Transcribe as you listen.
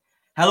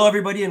Hello,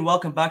 everybody, and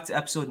welcome back to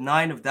episode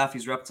 9 of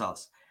Daffy's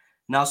Reptiles.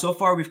 Now, so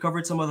far, we've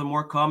covered some of the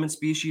more common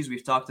species.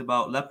 We've talked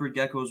about leopard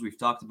geckos, we've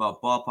talked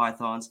about ball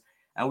pythons,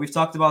 and we've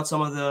talked about some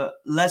of the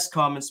less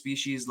common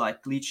species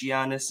like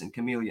Leachianus and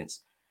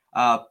chameleons.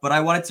 But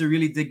I wanted to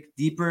really dig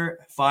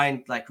deeper,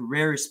 find like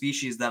rare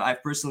species that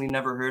I've personally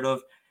never heard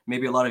of,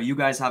 maybe a lot of you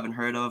guys haven't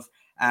heard of,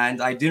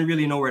 and I didn't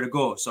really know where to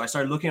go. So I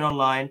started looking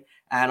online,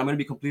 and I'm going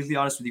to be completely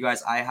honest with you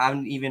guys. I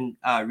haven't even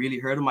really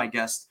heard of my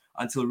guest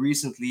until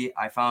recently.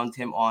 I found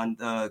him on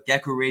the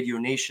Gecko Radio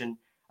Nation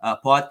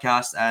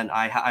podcast, and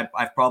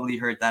I've probably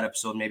heard that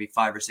episode maybe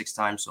 5 or 6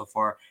 times so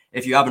far.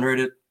 If you haven't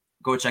heard it,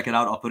 go check it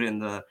out. I'll put it in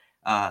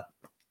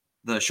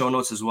the show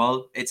notes as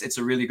well. It's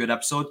a really good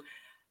episode.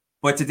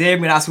 But today I'm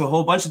going to ask him a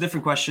whole bunch of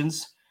different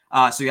questions,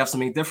 so you have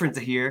something different to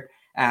hear.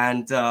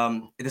 And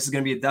this is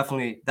going to be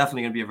definitely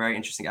going to be a very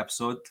interesting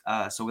episode.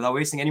 So without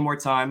wasting any more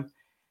time,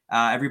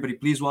 everybody,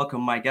 please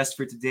welcome my guest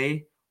for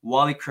today,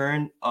 Wally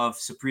Kern of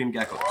Supreme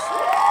Geckos.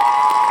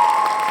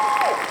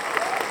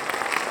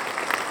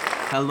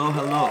 Hello.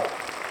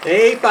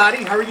 Hey,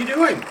 buddy. How are you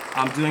doing?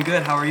 I'm doing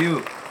good. How are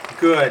you?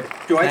 Good.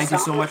 Thank you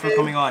so much for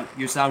coming on.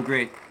 You sound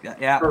great.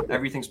 Yeah, perfect.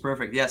 Everything's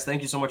perfect. Yes,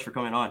 thank you so much for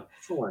coming on.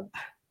 Excellent.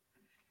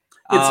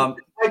 It's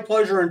my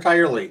pleasure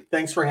entirely.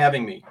 Thanks for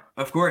having me.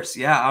 Of course.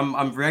 Yeah,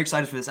 I'm very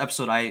excited for this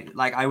episode.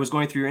 I was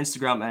going through your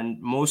Instagram,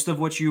 and most of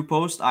what you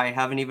post I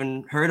haven't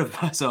even heard of.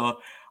 So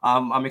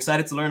I'm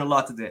excited to learn a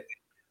lot today.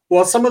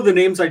 Well, some of the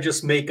names I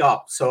just make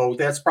up, so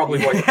that's probably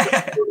what you've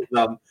heard of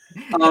them.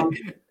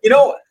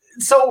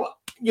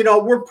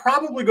 We're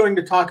probably going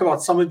to talk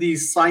about some of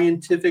these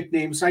scientific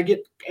names. I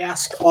get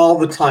asked all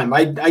the time.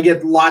 I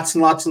get lots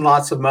and lots and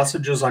lots of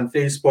messages on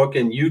Facebook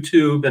and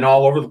YouTube and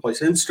all over the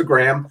place,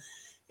 Instagram.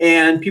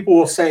 And people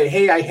will say,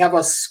 hey, I have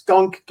a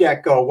skunk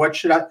gecko. What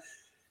should I?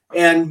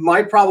 And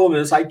my problem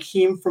is I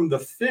came from the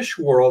fish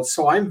world,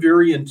 so I'm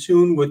very in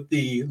tune with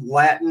the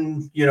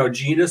Latin,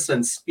 genus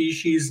and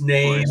species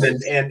name.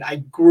 And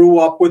I grew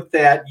up with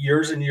that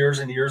years and years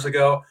and years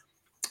ago.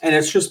 And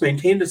it's just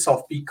maintained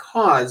itself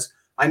because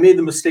I made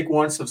the mistake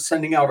once of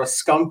sending out a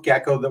skunk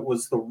gecko that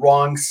was the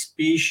wrong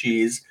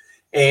species.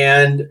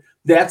 And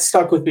that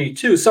stuck with me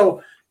too.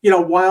 So,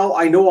 while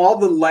I know all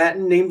the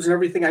Latin names and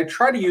everything, I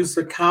try to use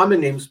the common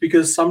names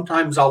because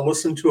sometimes I'll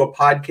listen to a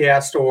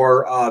podcast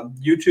or a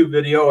YouTube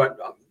video and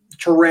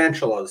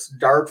tarantulas,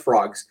 dart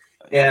frogs,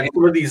 and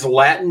some of these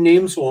Latin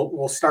names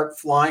will start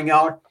flying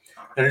out.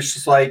 And it's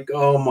just like,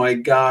 oh my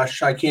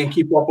gosh, I can't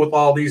keep up with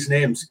all these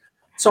names.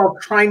 So I'll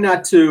try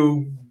not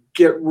to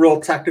get real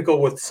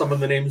technical with some of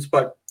the names,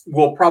 but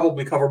we'll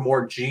probably cover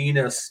more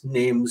genus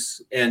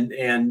names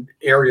and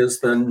areas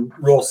than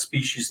real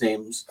species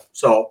names.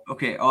 So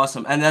okay,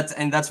 awesome. And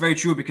that's very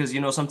true because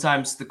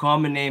sometimes the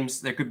common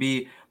names, there could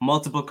be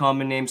multiple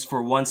common names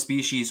for one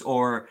species,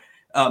 or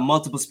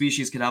multiple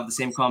species could have the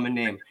same common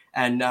name.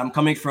 And I'm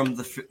coming from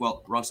the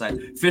wrong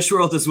side, fish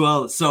world as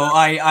well. So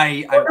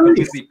I'm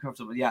completely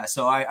comfortable. Yeah,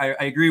 so I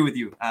agree with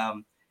you.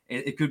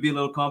 It could be a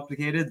little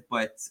complicated,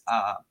 but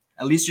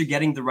at least you're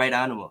getting the right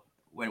animal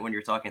when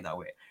you're talking that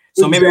way.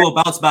 So maybe we'll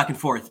bounce back and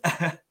forth.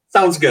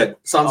 Sounds good.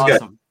 Sounds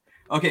awesome.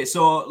 Good. Okay,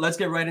 so let's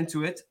get right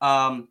into it.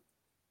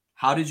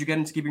 How did you get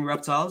into keeping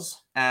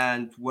reptiles,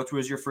 and what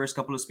was your first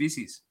couple of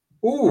species?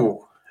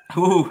 Ooh.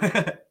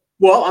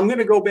 Well, I'm going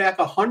to go back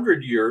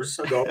 100 years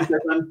ago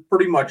because I'm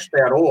pretty much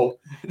that old.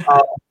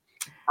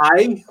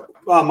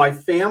 My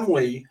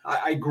family,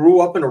 I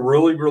grew up in a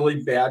really,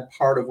 really bad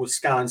part of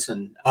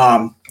Wisconsin,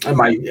 and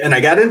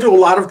I got into a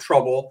lot of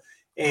trouble.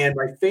 And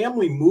my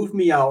family moved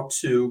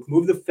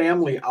the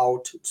family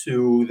out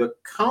to the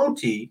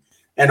county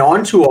and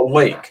onto a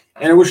lake.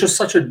 And it was just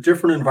such a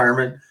different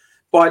environment,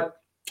 but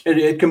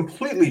it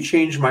completely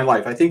changed my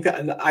life. I think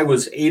that I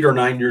was 8 or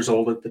 9 years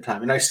old at the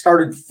time, and I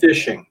started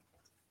fishing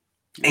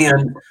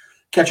and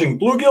catching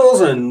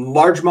bluegills and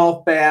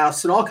largemouth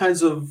bass and all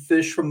kinds of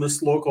fish from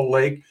this local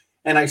lake.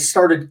 And I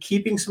started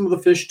keeping some of the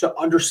fish to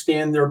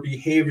understand their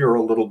behavior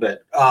a little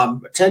bit. A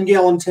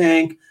 10-gallon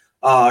tank,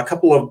 a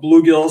couple of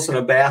bluegills and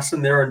a bass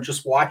in there, and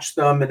just watch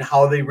them and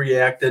how they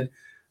reacted.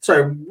 So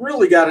I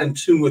really got in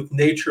tune with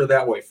nature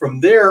that way.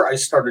 From there, I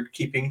started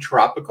keeping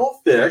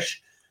tropical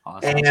fish.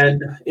 Awesome.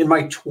 And in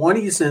my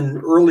 20s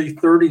and early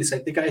 30s, I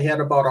think I had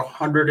about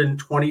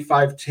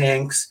 125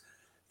 tanks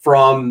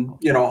from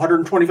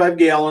 125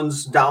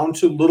 gallons down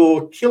to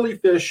little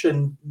killifish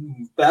and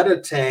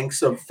betta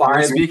tanks of 5.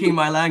 You're speaking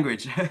my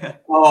language.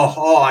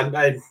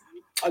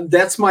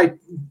 That's my,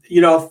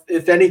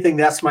 if anything,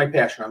 that's my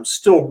passion. I'm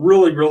still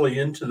really, really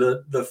into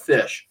the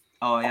fish.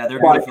 Oh yeah, they're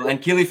beautiful.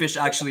 And killifish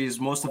actually is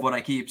most of what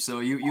I keep. So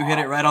you hit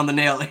it right on the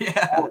nail.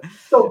 Yeah.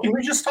 So can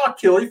we just talk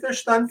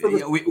killifish then?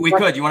 We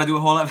could. You want to do a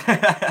whole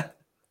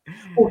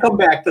We'll come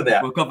back to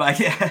that. We'll come back.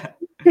 Yeah.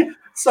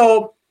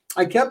 So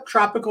I kept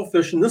tropical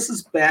fish, and this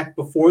is back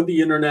before the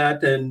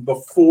internet and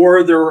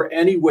before there were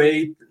any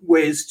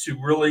ways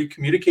to really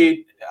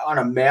communicate on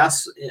a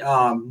mass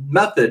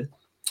method.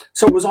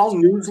 So it was all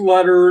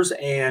newsletters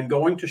and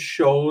going to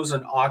shows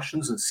and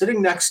auctions and sitting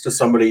next to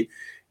somebody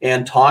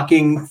and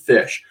talking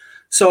fish.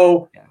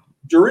 So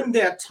during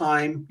that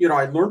time,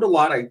 I learned a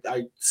lot.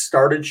 I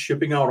started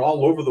shipping out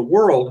all over the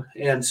world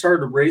and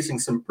started raising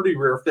some pretty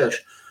rare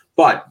fish.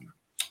 But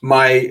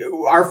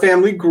our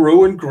family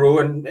grew and grew,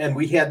 and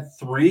we had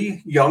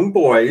 3 young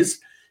boys.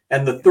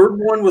 And the third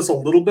one was a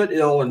little bit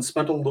ill and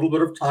spent a little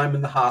bit of time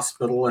in the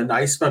hospital. And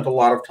I spent a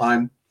lot of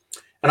time.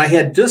 And I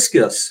had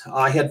discus.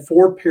 I had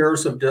 4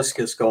 pairs of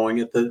discus going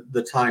at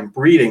the time,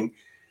 breeding.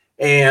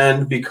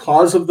 And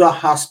because of the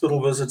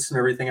hospital visits and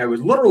everything, I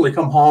would literally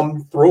come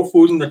home, throw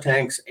food in the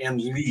tanks,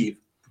 and leave.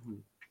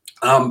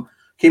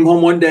 Came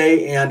home one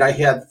day, and I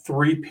had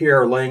 3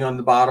 pair laying on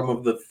the bottom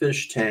of the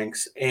fish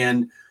tanks.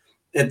 And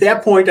at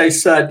that point, I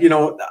said,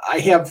 I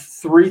have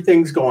 3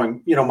 things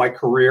going. My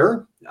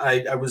career,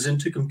 I was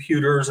into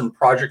computers and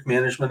project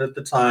management at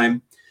the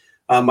time.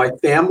 My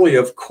family,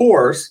 of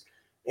course,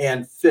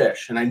 and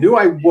fish. And I knew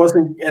I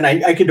wasn't, and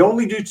I could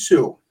only do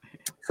 2.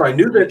 So I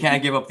knew that you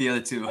can't give up the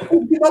other 2. I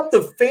couldn't give up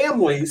the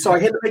family. So I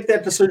had to make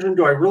that decision.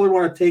 Do I really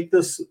want to take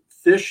this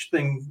fish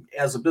thing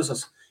as a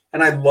business?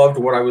 And I loved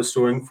what I was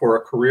doing for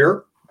a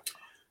career.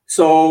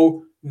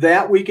 So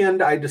that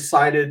weekend, I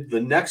decided the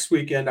next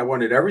weekend, I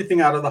wanted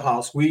everything out of the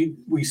house. We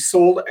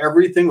sold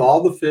everything,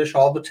 all the fish,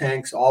 all the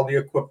tanks, all the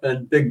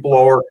equipment, big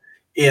blower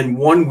in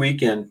one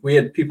weekend. We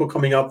had people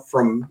coming up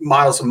from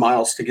miles and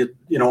miles to get,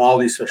 all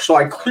these fish. So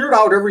I cleared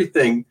out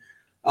everything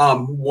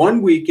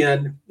one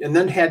weekend and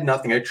then had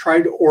nothing. I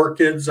tried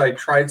orchids. I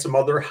tried some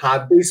other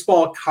hot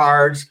baseball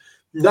cards.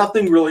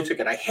 Nothing really took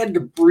it. I had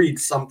to breed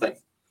something.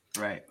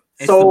 Right.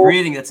 It's the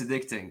breeding that's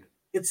addicting.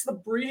 It's the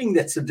breeding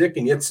that's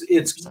addicting.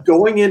 It's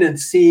going in and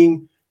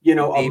seeing,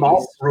 a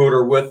mouth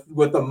brooder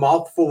with a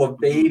mouthful of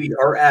baby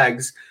or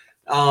eggs.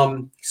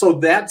 So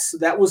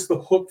that was the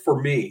hook for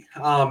me.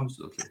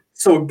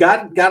 So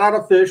got out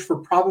of fish for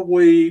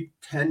probably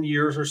 10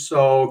 years or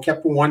so,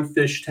 kept 1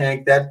 fish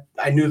tank. That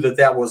I knew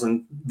that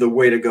wasn't the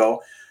way to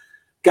go.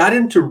 Got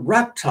into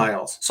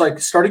reptiles. So I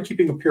started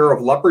keeping a pair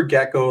of leopard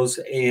geckos.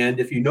 And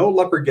if you know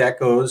leopard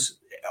geckos,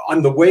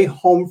 on the way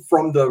home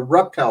from the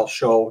reptile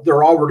show,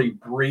 they're already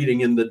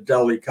breeding in the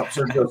deli cups.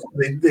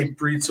 They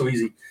breed so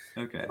easy.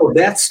 Okay. So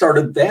that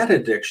started that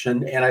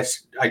addiction. And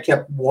I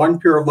kept 1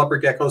 pair of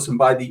leopard geckos. And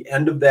by the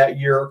end of that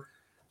year,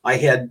 I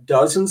had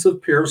dozens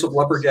of pairs of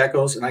leopard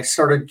geckos, and I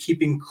started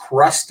keeping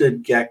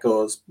crested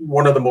geckos,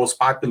 one of the most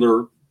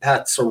popular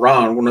pets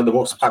around, one of the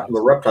most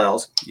popular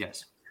reptiles.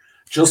 Yes.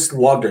 Just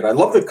loved it. I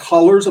love the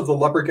colors of the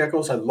leopard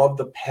geckos. I love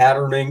the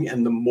patterning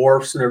and the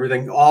morphs and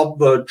everything, all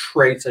the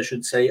traits, I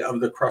should say,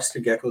 of the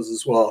crested geckos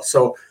as well.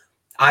 So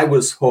I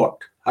was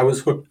hooked. I was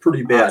hooked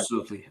pretty bad.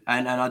 Absolutely.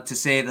 And to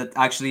say that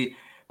actually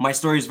my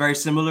story is very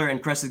similar,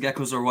 and crested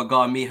geckos are what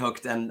got me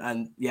hooked.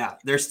 And yeah,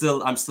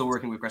 I'm still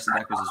working with crested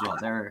geckos as well.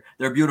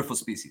 They're beautiful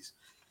species.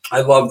 I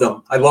love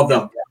them.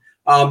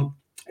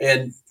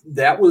 And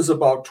that was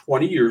about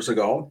 20 years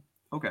ago.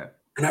 Okay.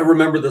 And I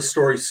remember the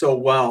story so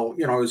well.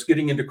 I was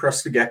getting into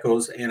crested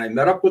geckos, and I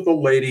met up with a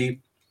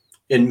lady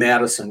in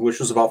Madison, which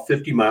was about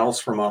 50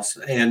 miles from us.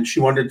 And she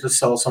wanted to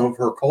sell some of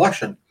her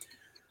collection.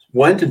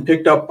 Went and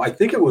picked up, I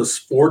think it was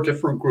 4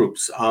 different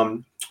groups.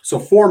 So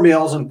 4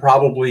 males and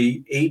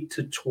probably 8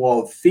 to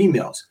 12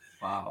 females.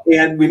 Wow.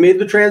 And we made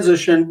the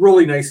transition,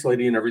 really nice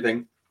lady and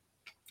everything.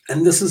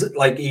 And this is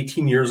like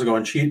 18 years ago.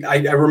 And I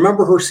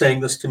remember her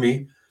saying this to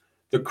me,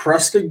 the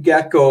crested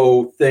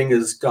gecko thing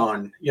is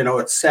done.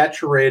 It's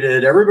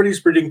saturated. Everybody's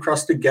breeding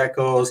crested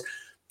geckos.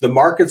 The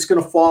market's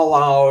going to fall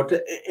out.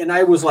 And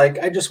I was like,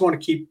 I just want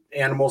to keep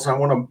animals. I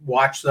want to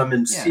watch them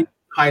and see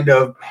kind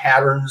of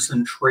patterns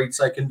and traits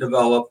I can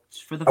develop.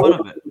 For the fun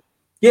of it.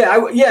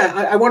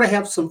 I want to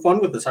have some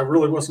fun with this. I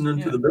really wasn't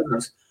into the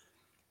business.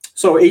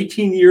 So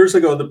 18 years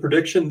ago, the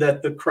prediction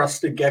that the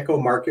crested gecko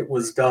market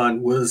was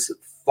done was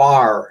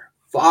far,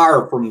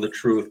 far from the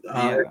truth.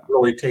 It's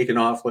really taken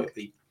off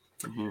lately.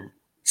 Mm-hmm.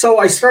 So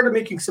I started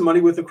making some money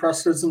with the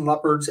cresteds and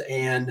leopards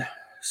and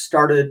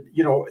started,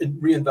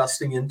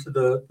 reinvesting into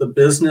the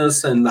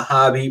business and the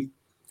hobby.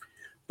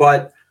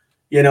 But,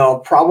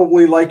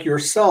 probably like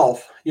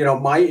yourself,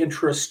 my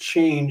interests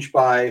change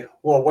by,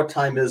 well, what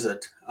time is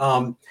it?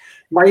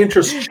 My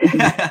interest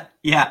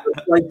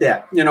like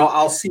that.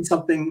 I'll see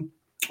something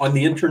on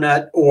the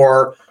internet,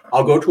 or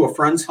I'll go to a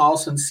friend's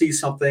house and see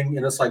something,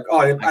 and it's like, oh,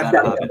 I've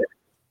got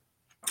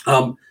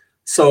it.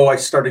 So I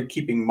started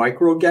keeping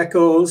micro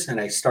geckos, and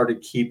I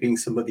started keeping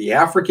some of the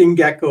African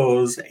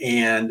geckos,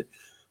 and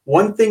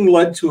one thing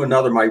led to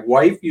another. My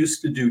wife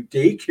used to do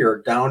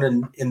daycare down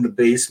in the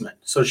basement.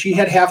 So she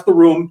had half the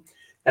room,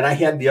 and I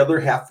had the other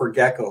half for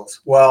geckos.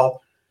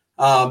 Well,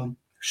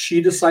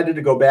 she decided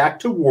to go back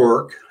to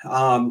work.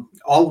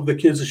 All of the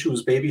kids that she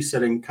was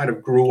babysitting kind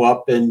of grew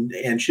up,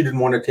 and she didn't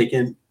want to take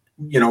in,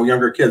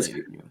 younger kids.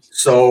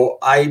 So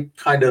I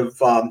kind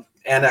of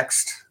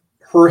annexed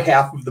her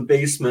half of the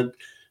basement.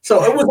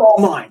 So it was all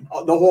mine,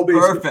 the whole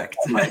basement. Perfect.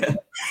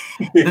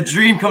 The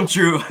dream come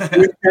true.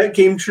 That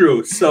came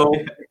true. So,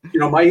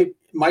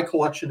 my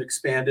collection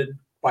expanded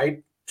by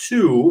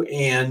 2,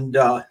 and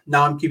now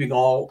I'm keeping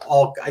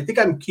all. I think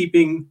I'm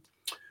keeping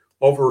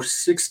over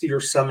 60 or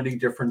 70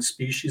 different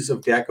species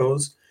of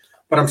geckos.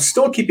 but I'm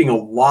still keeping a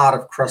lot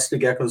of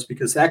crested geckos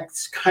because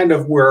that's kind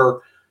of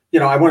where,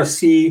 I want to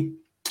see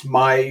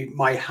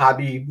my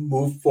hobby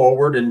move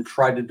forward and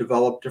try to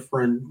develop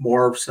different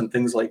morphs and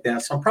things like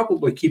that. So I'm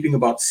probably keeping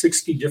about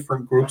 60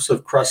 different groups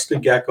of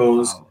crested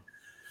geckos. Wow.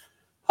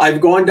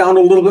 I've gone down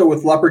a little bit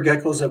with leopard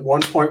geckos. At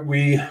one point,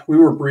 we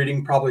were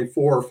breeding probably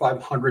 400 or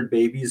 500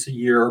 babies a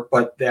year,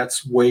 but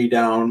that's way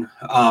down.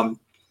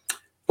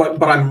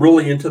 But I'm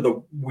really into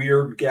the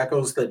weird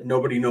geckos that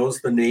nobody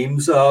knows the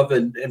names of,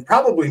 and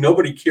probably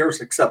nobody cares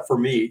except for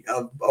me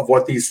of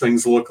what these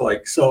things look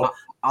like. So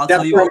I'll that's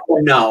tell you where I'm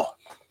going now.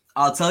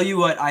 I'll tell you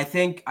what I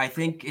think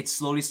it's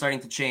slowly starting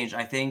to change.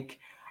 I think,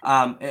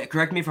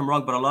 correct me if I'm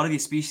wrong, but a lot of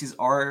these species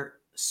are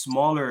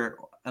smaller,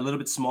 a little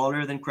bit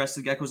smaller than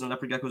crested geckos and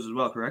leopard geckos as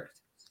well, correct?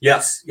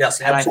 Yes,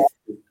 And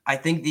absolutely. I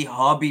think the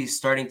hobby is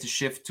starting to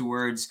shift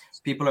towards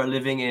people are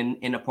living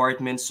in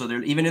apartments. So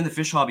they're even in the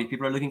fish hobby,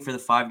 people are looking for the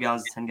 5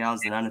 gallons, 10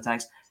 gallons, the nano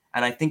tanks.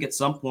 And I think at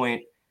some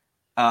point,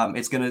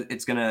 it's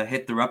gonna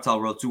hit the reptile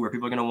world too, where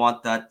people are gonna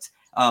want that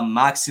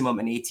maximum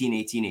an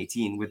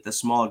 18 with the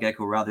small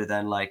gecko rather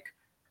than like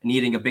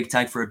needing a big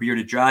tank for a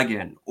bearded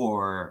dragon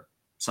or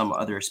some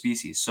other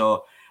species.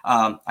 So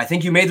I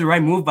think you made the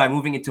right move by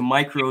moving into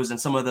micros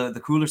and some of the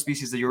cooler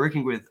species that you're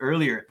working with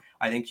earlier.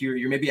 I think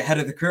you're maybe ahead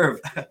of the curve.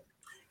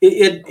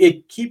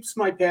 It keeps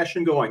my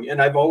passion going, and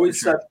I've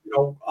always said,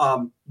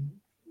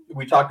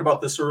 we talked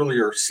about this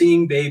earlier.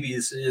 Seeing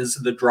babies is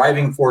the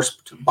driving force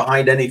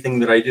behind anything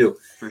that I do.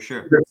 For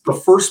sure. The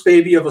first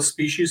baby of a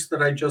species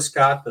that I just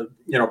got,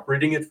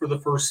 breeding it for the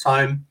first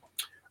time,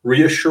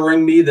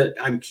 reassuring me that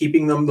I'm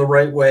keeping them the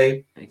right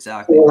way.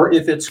 Exactly. Or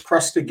if it's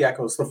crested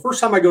geckos, the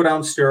first time I go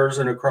downstairs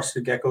and a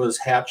crested gecko is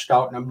hatched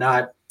out and I'm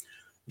not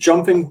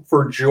jumping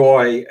for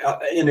joy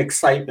and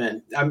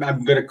excitement, I'm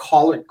going to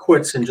call it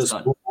quits and just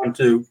move on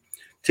to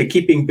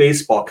keeping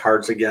baseball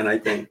cards again, I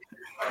think.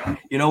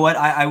 You know what?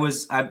 I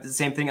the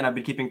same thing, and I've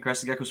been keeping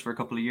crested geckos for a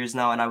couple of years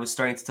now, and I was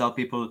starting to tell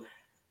people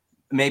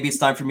maybe it's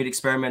time for me to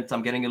experiment.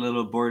 I'm getting a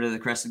little bored of the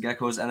crested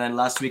geckos, and then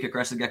last week a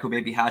crested gecko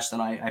baby hatched,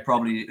 and I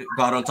probably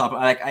got on top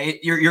of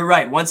you're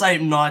right. Once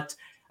I'm not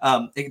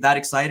that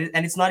excited,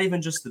 and it's not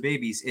even just the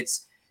babies,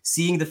 it's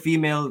seeing the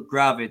female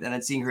grab it and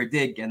then seeing her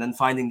dig and then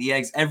finding the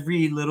eggs.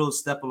 Every little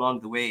step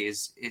along the way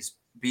is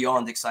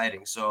beyond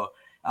exciting. So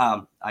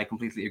I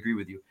completely agree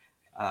with you.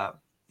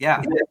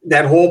 Yeah,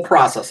 that whole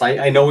process.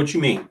 I know what you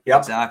mean. Yep.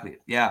 Exactly.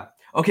 Yeah.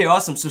 Okay,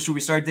 awesome. So should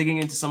we start digging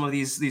into some of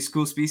these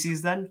cool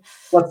species then?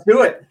 Let's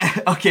do it.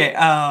 Okay.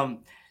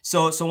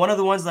 So one of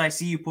the ones that I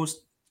see you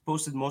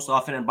posted most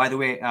often, and by the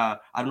way, I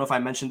don't know if I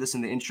mentioned this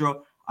in the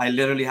intro, I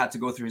literally had to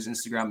go through his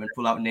Instagram and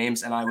pull out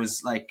names, and I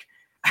was like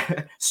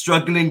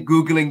struggling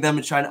Googling them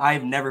and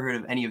I've never heard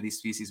of any of these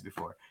species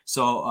before.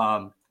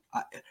 So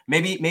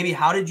maybe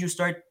how did you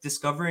start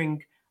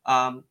discovering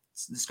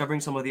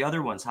some of the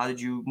other ones? How did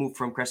you move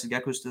from crested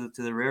geckos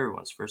to the rarer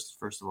ones first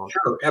of all?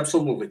 Sure,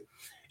 absolutely.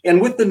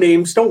 And with the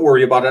names, don't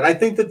worry about it. I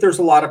think that there's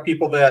a lot of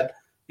people that,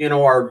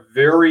 are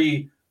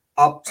very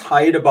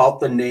uptight about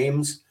the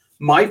names.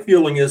 My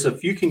feeling is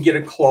if you can get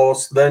it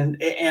close, then,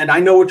 and I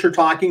know what you're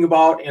talking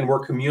about and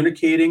we're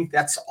communicating,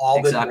 that's all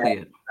exactly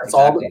that it. That's exactly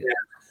all that matters.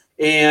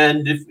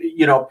 And if,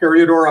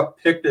 Periodora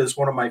picta is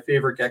one of my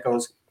favorite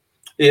geckos.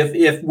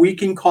 If we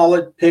can call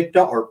it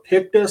picta or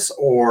pictus,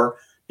 or,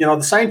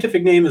 the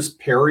scientific name is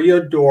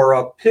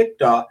Periodora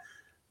picta,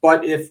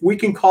 but if we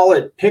can call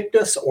it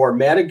pictus or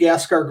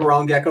Madagascar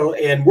ground gecko,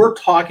 and we're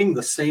talking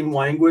the same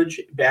language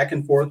back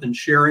and forth and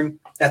sharing,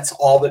 that's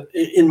all that,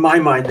 in my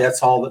mind,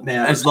 that's all that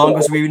matters. As long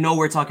as we know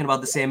we're talking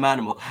about the same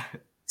animal.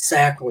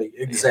 Exactly.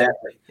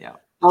 Yeah.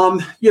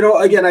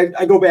 Again,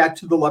 I go back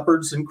to the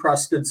leopards and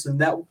crusteds, and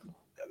that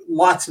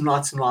lots and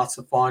lots and lots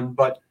of fun.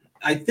 But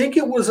I think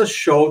it was a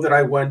show that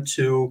I went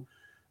to,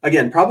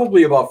 again,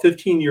 probably about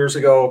 15 years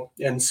ago,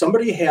 and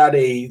somebody had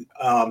a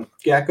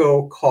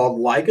gecko called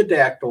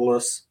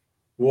Lygodactylus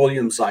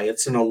williamsi.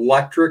 It's an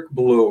electric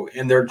blue,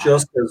 and they're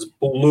just as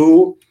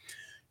blue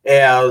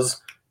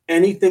as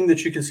anything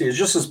that you can see. It's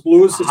just as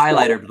blue as the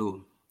highlighter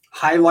blue.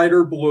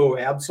 Highlighter blue,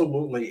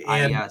 absolutely.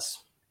 And yes.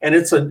 And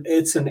it's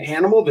an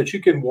animal that you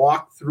can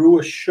walk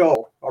through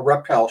a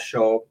reptile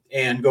show,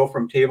 and go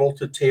from table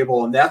to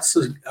table. And that's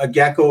a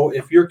gecko.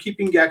 If you're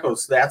keeping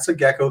geckos, that's a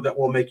gecko that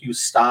will make you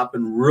stop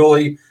and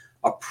really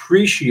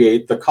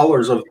appreciate the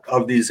colors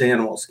of these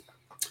animals.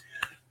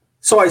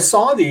 So I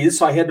saw these,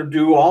 so I had to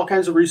do all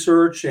kinds of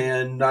research,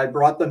 and I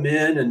brought them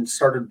in and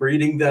started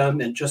breeding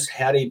them and just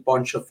had a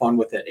bunch of fun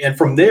with it. And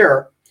from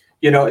there,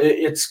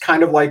 it's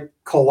kind of like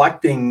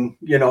collecting,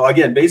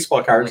 again,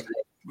 baseball cards.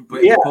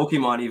 Yeah.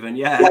 Pokemon even,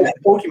 yeah. Like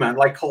Pokemon,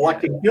 like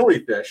collecting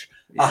jellyfish.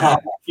 Yeah.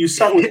 You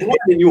start with one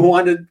and you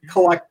want to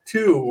collect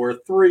 2 or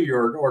 3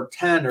 or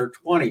 10 or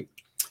 20.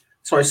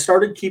 So I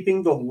started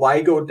keeping the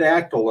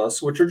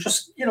Lygodactylus, which are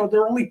just,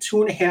 they're only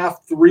 2.5,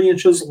 3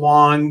 inches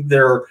long.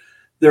 They're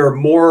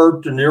more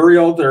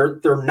diurnal.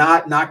 They're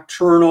not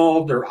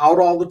nocturnal. They're out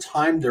all the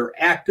time. They're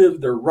active.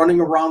 They're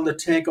running around the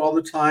tank all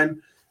the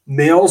time.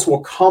 Males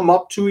will come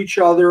up to each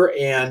other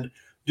and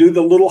do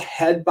the little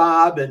head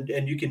bob,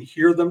 and you can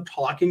hear them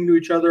talking to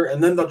each other,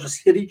 and then they'll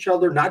just hit each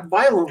other, not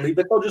violently,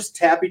 but they'll just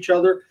tap each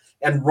other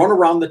and run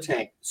around the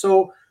tank.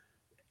 So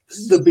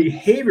the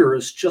behavior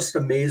is just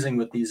amazing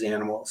with these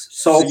animals.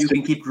 So you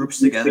can keep groups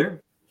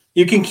together?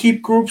 You can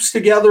keep groups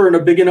together in a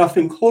big enough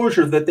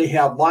enclosure that they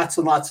have lots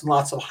and lots and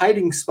lots of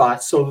hiding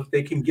spots so that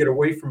they can get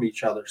away from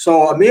each other.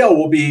 So a male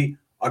will be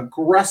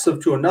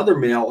aggressive to another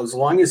male as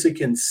long as it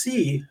can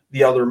see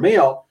the other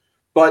male.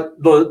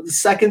 But the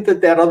second that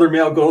that other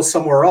male goes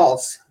somewhere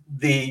else,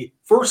 the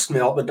first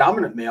male, the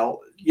dominant male,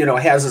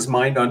 has his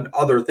mind on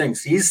other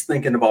things. He's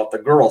thinking about the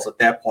girls at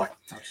that point.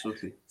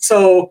 Absolutely.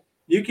 So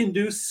you can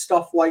do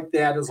stuff like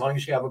that as long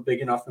as you have a big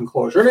enough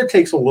enclosure. And it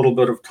takes a little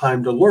bit of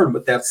time to learn,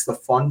 but that's the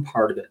fun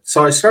part of it.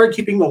 So I started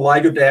keeping the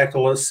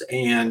Lygodactylus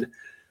and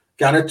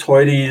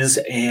Gonatoides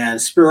and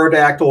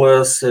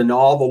Spirodactylus and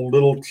all the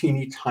little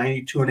teeny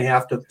tiny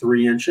 2.5 to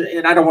 3 inch.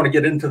 And I don't want to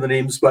get into the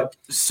names, but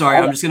sorry,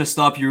 I'm just going to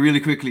stop you really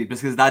quickly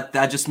because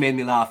that just made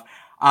me laugh.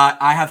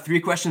 I have 3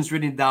 questions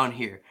written down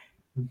here.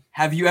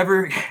 Have you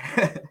ever?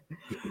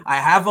 I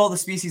have all the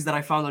species that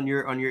I found on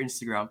your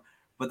Instagram,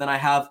 but then I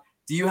have.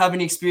 Do you have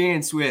any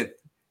experience with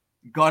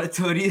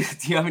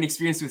Gonatoides? Do you have any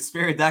experience with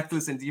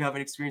Spirodactylus? And do you have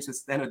any experience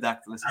with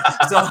Stenodactylus?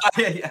 So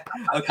yeah,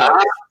 okay.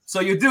 So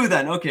you do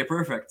then? Okay,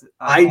 perfect.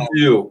 I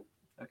do.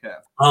 Okay.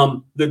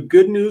 The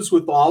good news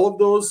with all of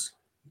those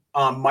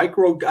I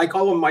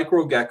call them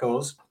micro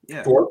geckos,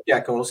 dwarf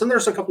geckos, and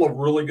there's a couple of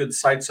really good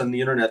sites on the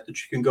internet that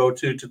you can go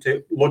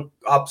to look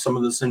up some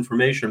of this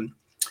information.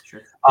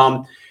 Sure.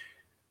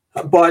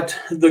 But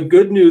the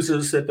good news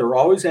is that they're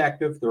always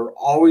active. They're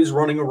always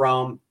running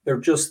around. They're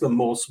just the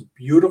most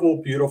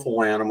beautiful,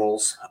 beautiful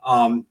animals.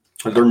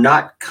 They're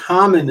not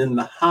common in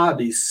the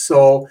hobby.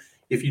 So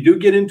if you do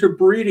get into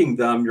breeding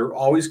them, you're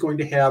always going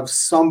to have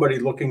somebody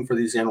looking for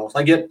these animals.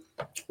 I get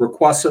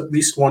requests at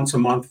least once a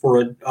month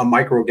for a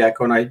micro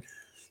gecko. And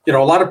a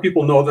lot of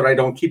people know that I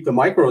don't keep the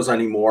micros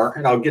anymore.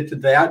 And I'll get to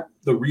that,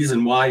 the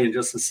reason why in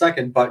just a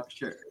second. But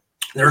sure,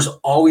 there's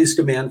always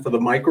demand for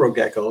the micro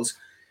geckos.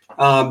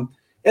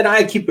 And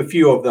I keep a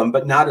few of them,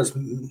 but not as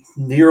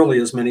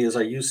nearly as many as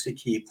I used to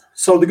keep.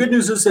 So the good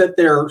news is that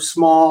they're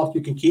small.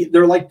 You can keep,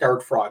 they're like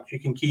dart frogs. You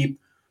can keep,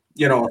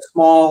 a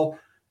small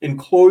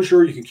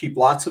enclosure. You can keep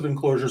lots of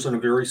enclosures in a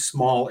very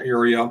small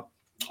area.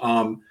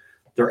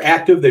 They're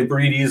active. They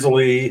breed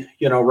easily,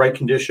 right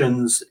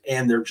conditions,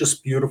 and they're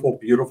just beautiful,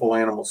 beautiful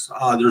animals.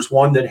 There's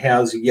one that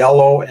has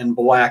yellow and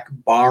black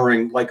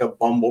barring like a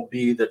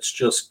bumblebee. That's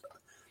just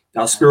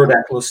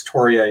Spirodactylus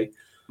toriae.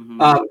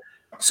 Mm-hmm.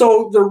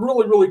 So they're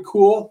really, really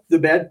cool. The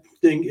bad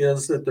thing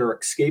is that they're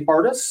escape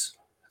artists.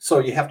 So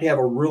you have to have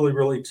a really,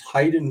 really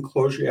tight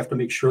enclosure. You have to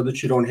make sure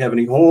that you don't have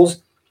any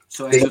holes.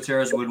 So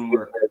exoteras wouldn't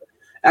work.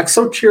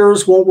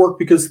 Exoteras won't work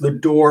because the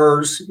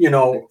doors,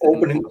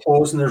 open and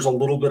close, and there's a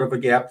little bit of a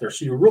gap there.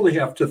 So you really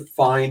have to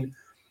find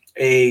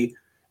and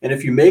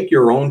if you make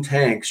your own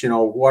tanks,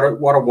 what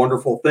a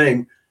wonderful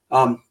thing.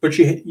 But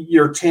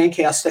your tank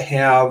has to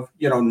have,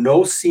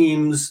 no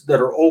seams that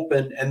are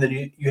open, and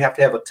then you have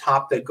to have a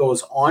top that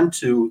goes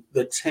onto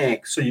the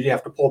tank. So you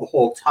have to pull the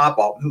whole top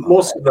out.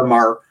 Most of them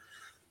are,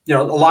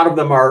 a lot of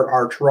them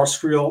are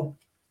terrestrial,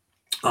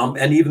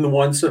 and even the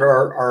ones that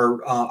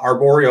are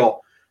arboreal.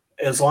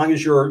 As long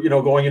as you're,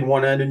 going in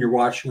one end and you're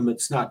watching them,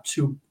 it's not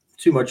too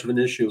much of an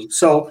issue.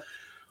 So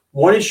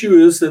one issue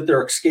is that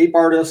they're escape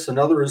artists.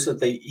 Another is that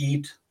they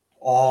eat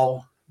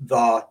all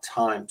the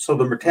time. So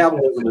the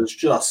metabolism is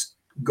just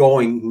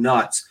going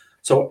nuts.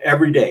 So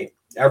every day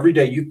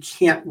you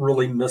can't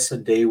really miss a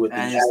day with these.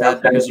 And is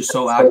that because they're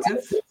so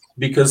active?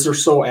 Because they're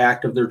so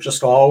active. They're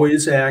just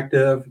always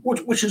active,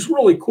 which is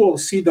really cool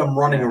to see them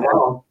running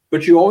around.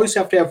 But you always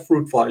have to have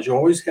fruit flies. You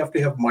always have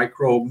to have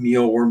micro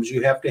mealworms.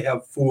 You have to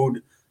have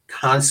food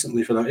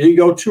constantly for them. And you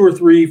go 2 or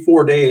 3,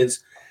 4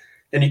 days,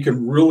 and you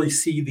can really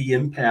see the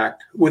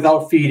impact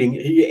without feeding.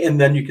 And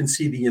then you can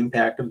see the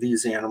impact of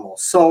these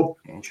animals. So,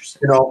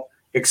 interesting.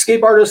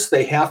 Escape artists,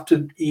 they have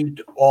to eat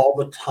all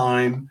the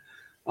time.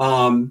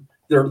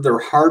 They're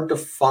hard to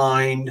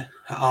find.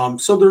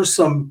 So there's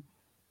some,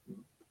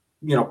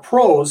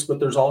 pros, but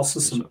there's also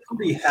some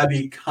pretty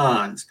heavy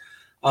cons.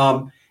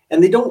 And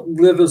they don't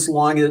live as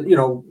long as,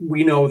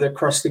 we know that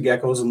crested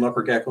geckos and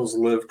leopard geckos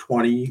live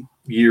 20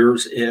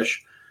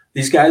 years-ish.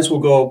 These guys will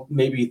go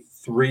maybe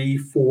 3,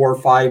 4,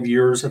 5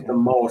 years at the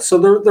most. So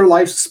their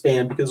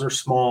lifespan, because they're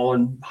small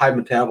and high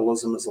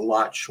metabolism, is a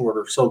lot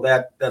shorter. So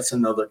that's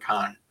another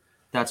con.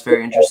 That's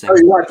very interesting. I'll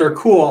tell you what, they're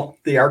cool.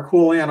 They are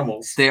cool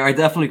animals. They are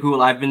definitely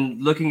cool. I've been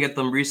looking at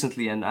them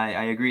recently, and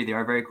I agree. They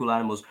are very cool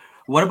animals.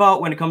 What about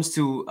when it comes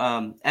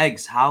to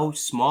eggs? How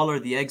small are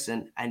the eggs,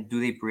 and do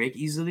they break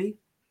easily?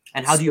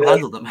 And how do you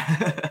handle them?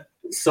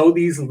 So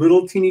these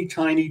little teeny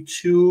tiny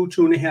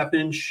 2.5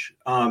 inch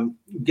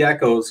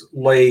geckos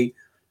lay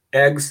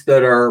eggs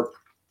that are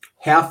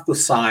half the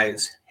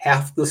size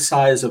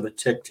of a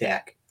Tic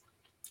Tac.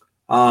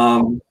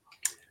 So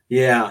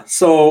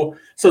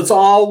it's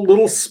all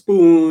little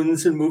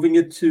spoons and moving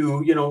it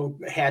to,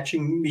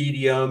 hatching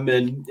medium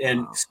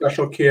and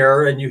special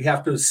care. And you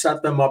have to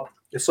set them up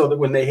so that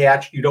when they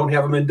hatch, you don't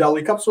have them in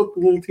deli cups with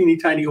little teeny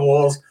tiny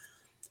holes.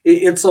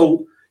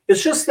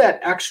 It's just that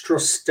extra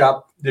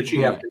step that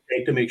you have to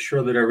take to make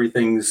sure that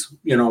everything's,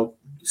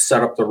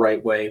 set up the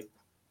right way.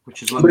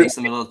 Which is what makes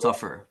them a little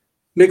tougher.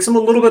 Makes them a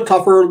little bit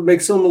tougher,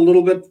 makes them a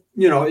little bit,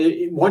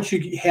 once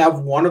you have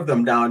one of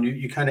them down,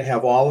 you kind of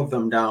have all of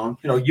them down.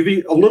 A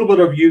little bit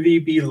of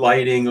UVB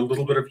lighting, a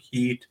little bit of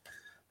heat,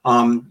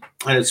 and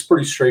it's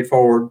pretty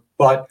straightforward.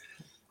 But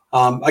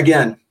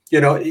again,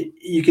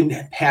 you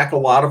can pack a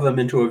lot of them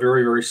into a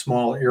very, very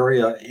small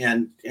area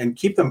and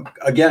keep them,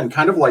 again,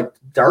 kind of like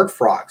dart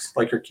frogs,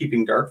 like you're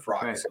keeping dart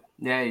frogs. Right.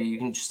 Yeah, you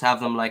can just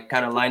have them like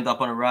kind of lined up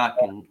on a rack,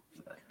 and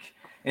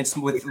it's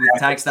with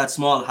tanks that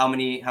small, how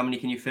many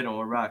can you fit on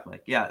a rack?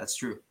 Like, yeah, that's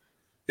true.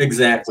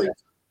 Exactly.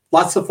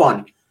 Lots of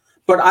fun.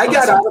 But I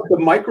got out of the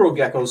micro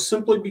geckos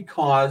simply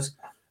because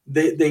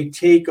they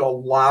take a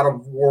lot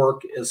of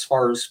work as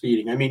far as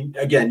feeding. I mean,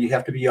 again, you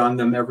have to be on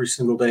them every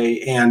single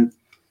day. And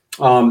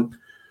the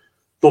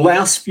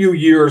last few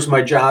years,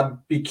 my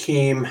job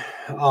became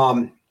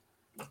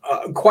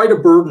quite a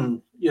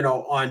burden,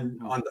 on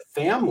the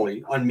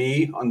family, on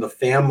me, on the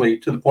family,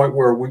 to the point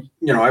where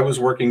I was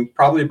working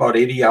probably about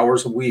 80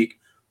 hours a week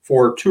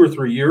for 2 or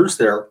 3 years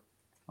there.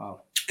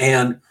 Wow.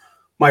 And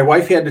my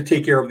wife had to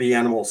take care of the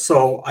animals.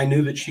 So I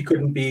knew that she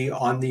couldn't be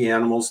on the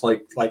animals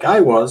like I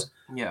was.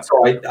 Yeah.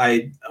 So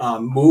I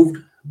moved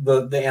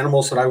the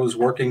animals that I was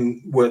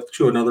working with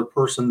to another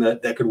person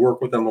that could work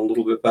with them a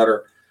little bit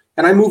better.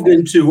 And I moved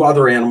into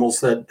other animals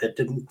that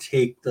didn't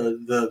take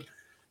the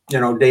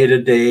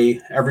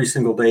day-to-day, every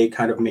single day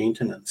kind of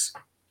maintenance.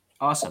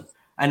 Awesome.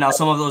 And now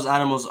some of those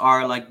animals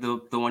are like the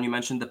one you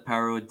mentioned, the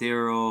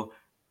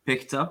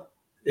Parodero-Picta.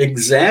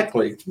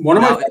 Exactly. One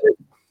of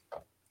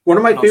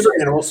my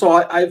favorite animals. So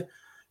I've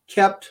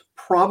kept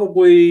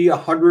probably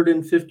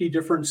 150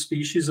 different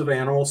species of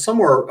animals,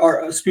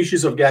 or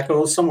species of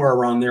geckos, somewhere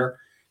around there.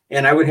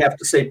 And I would have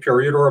to say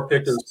Periodora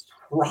picta is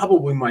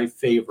probably my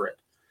favorite.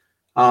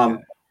 A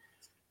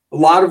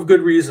lot of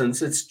good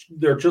reasons.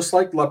 They're just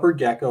like leopard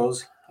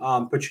geckos,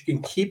 but you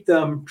can keep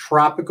them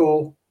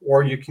tropical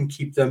or you can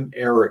keep them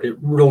arid. It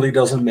really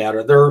doesn't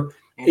matter. They're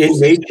in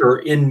nature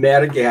in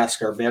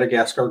Madagascar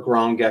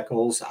ground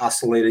geckos,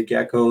 ocellated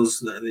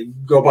geckos. They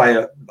go by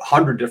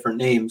 100 different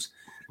names.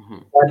 Mm-hmm.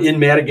 But in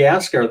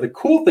Madagascar, the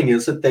cool thing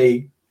is that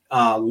they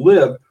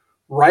live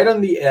right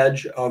on the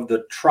edge of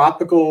the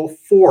tropical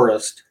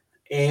forest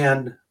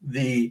and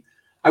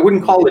I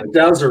wouldn't call it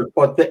desert,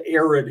 but the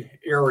arid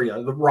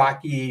area, the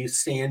rocky,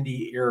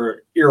 sandy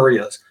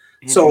areas.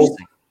 So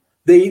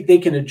they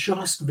can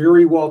adjust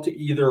very well to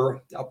either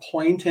a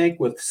plain tank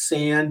with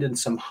sand and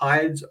some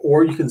hides,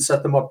 or you can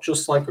set them up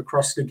just like a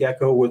crested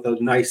gecko with a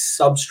nice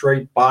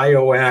substrate,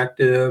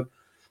 bioactive,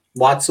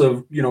 lots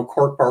of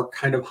cork bark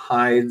kind of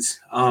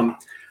hides. Are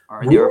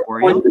they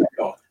arboreal?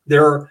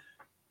 They're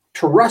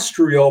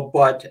terrestrial,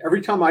 but every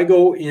time I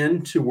go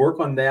in to work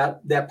on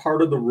that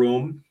part of the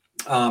room,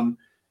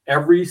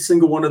 every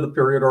single one of the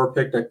Periodora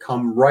picta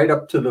come right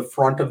up to the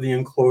front of the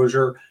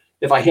enclosure.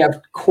 If I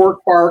have cork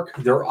bark,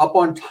 they're up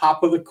on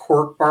top of the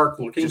cork bark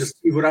looking to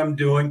see what I'm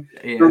doing.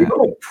 Yeah. They're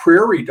little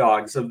prairie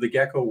dogs of the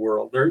gecko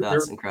world.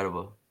 That's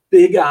incredible.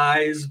 Big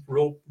eyes,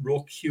 real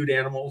cute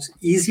animals,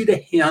 easy to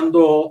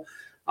handle,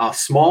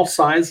 small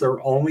size.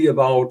 They're only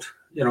about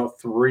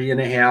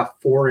 3.5,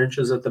 4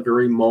 inches at the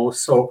very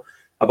most. So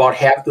about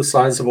half the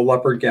size of a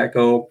leopard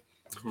gecko.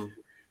 Mm-hmm.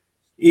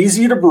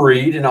 Easy to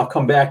breed, and I'll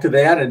come back to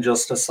that in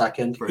just a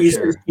second. Easy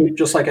to keep,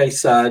 just like I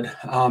said.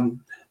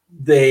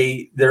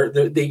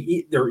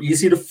 They're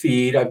easy to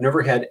feed. I've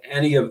never had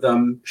any of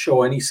them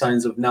show any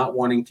signs of not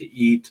wanting to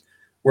eat,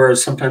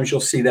 whereas sometimes you'll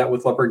see that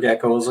with leopard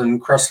geckos,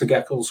 and crested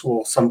geckos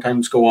will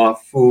sometimes go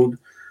off food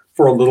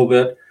for a little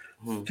bit.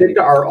 Mm-hmm.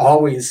 Picta are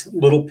always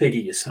little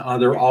piggies.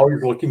 They're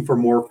always looking for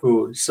more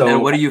food. So,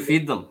 and what do you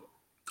feed them?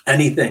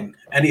 Anything.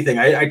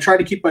 I try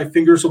to keep my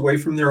fingers away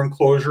from their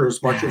enclosure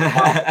as much as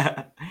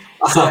possible.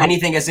 So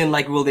anything as in,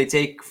 like, will they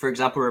take, for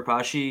example,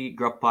 Rapashi,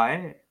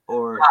 grappai,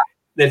 or?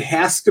 It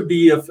has to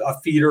be a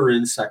feeder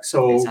insect.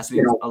 So it has to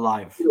be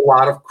alive. A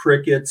lot of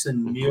crickets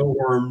and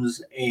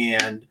mealworms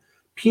and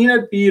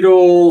peanut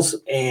beetles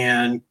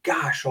and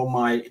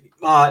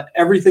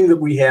everything that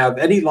we have,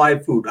 any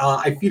live food.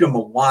 I feed them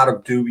a lot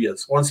of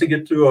dubias. Once they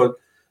get to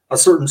a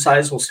certain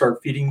size, we'll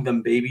start feeding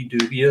them baby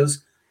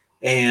dubias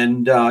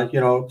and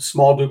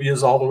small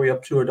dubias all the way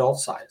up to adult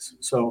size.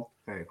 So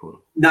very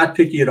cool. Not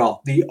picky at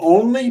all. The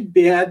only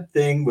bad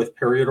thing with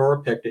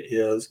Periodora picta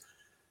is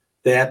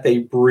that they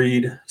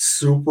breed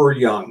super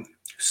young.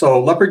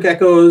 So leopard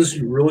geckos,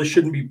 you really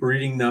shouldn't be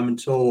breeding them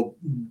until,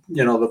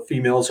 the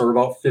females are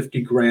about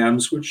 50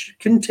 grams, which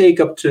can take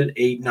up to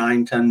 8,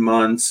 9, 10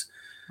 months.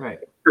 Right.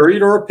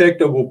 Periodora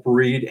picta will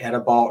breed at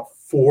about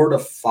 4 to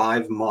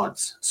 5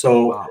 months.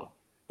 So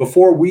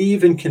before we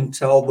even can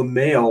tell the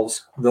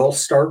males, they'll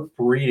start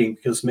breeding,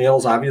 because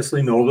males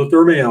obviously know that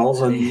they're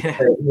males and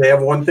they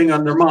have one thing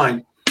on their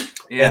mind.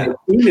 Yeah. And the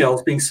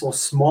females being so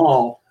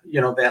small,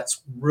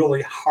 that's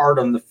really hard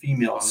on the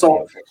females.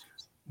 So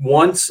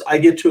once I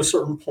get to a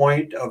certain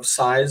point of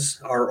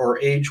size or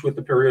age with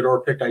the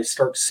Periodora pict, I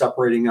start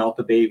separating out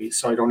the babies,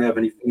 so I don't have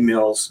any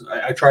females.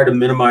 I try to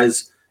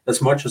minimize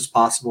as much as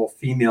possible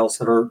females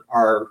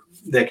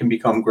that can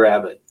become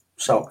gravid.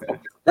 So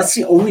that's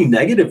the only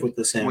negative with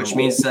this animal. Which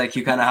means like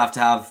you kind of have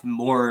to have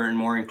more and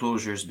more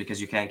enclosures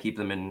because you can't keep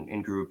them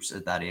in groups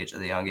at that age,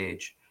 at a young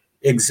age.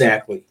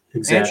 Exactly.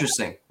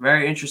 Interesting.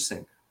 Very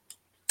interesting.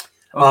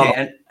 Okay,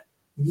 and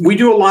we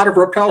do a lot of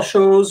reptile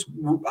shows.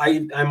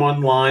 I'm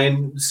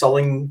online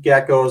selling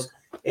geckos,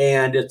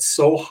 and it's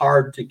so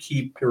hard to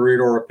keep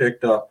Periodora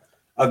picta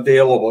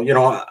available. You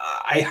know,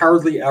 I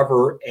hardly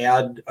ever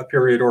add a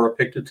Periodora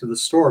picta to the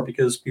store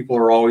because people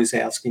are always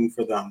asking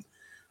for them.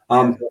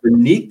 The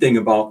neat thing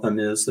about them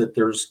is that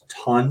there's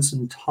tons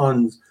and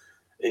tons.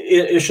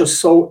 It's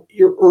just so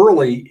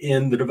early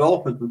in the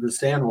development of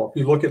this animal. If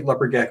you look at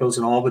leopard geckos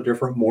and all the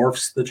different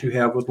morphs that you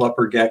have with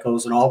leopard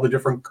geckos and all the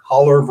different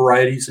color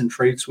varieties and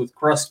traits with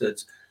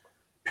crusteds,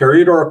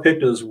 Periodora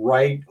picta is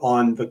right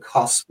on the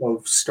cusp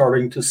of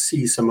starting to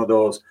see some of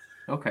those.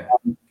 Okay.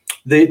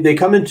 They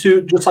come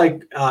into, just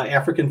like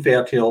African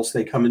fat tails,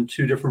 they come in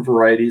two different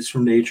varieties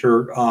from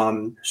nature,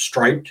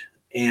 striped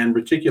and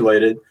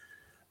reticulated.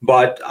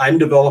 But I'm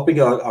developing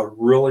a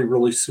really,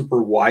 really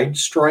super wide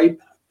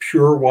stripe,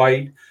 pure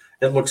white.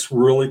 It looks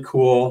really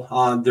cool.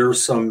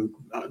 There's some,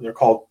 they're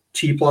called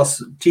T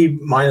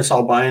minus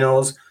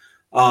albinos.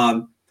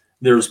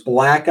 There's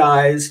black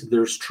eyes.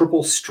 There's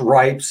triple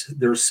stripes.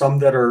 There's some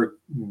that are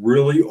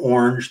really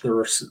orange.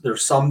 There's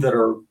some that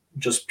are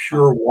just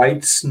pure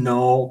white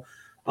snow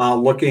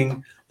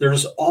looking.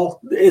 There's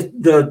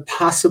the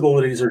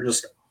possibilities are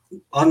just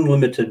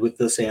unlimited with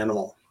this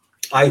animal.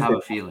 I have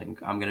a feeling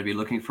I'm going to be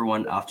looking for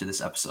one after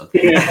this episode.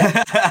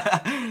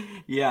 Yeah,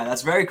 yeah,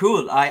 that's very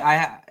cool.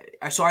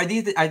 So are they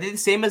the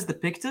same as the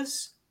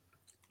Pictus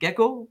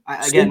gecko?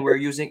 Again, we're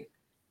using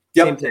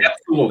same thing.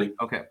 Absolutely.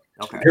 Okay.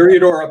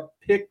 Periodora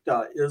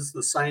picta is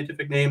the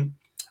scientific name.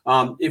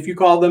 If you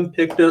call them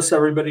Pictus,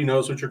 everybody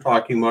knows what you're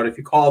talking about. If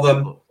you call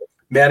them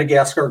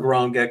Madagascar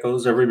ground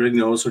geckos, everybody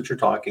knows what you're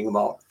talking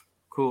about.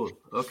 Cool.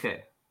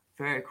 Okay.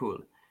 Very cool.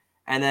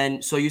 And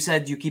then, so you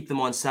said you keep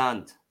them on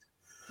sand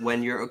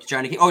when you're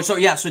trying to keep. Oh, so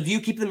yeah. So do you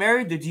keep them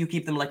arid, or do you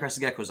keep them like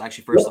crested geckos?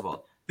 Actually, first of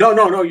all.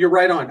 No. You're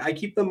right on. I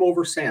keep them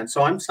over sand.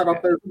 So I'm set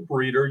up as a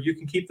breeder. You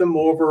can keep them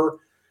over,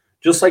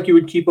 just like you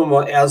would keep them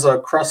as a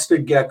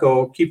crested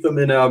gecko. Keep them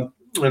in a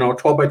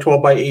 12 by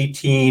 12 by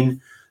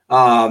 18.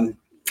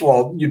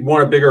 Well, you'd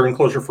want a bigger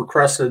enclosure for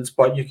cresteds,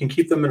 but you can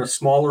keep them in a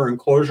smaller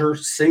enclosure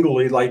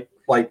singly, like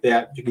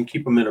that. You can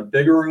keep them in a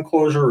bigger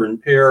enclosure in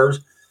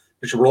pairs,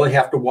 but you really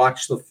have to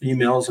watch the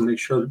females and make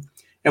sure.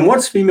 And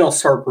once females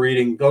start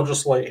breeding, they'll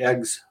just lay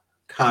eggs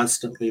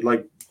constantly,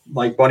 like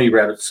bunny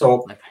rabbits.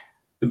 So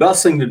the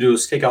best thing to do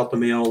is take out the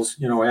males,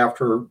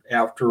 after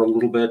a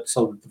little bit,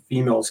 so that the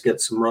females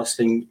get some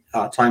resting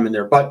time in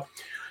there. But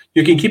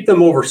you can keep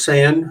them over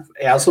sand.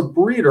 As a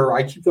breeder,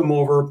 I keep them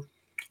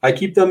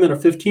in a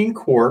 15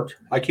 quart.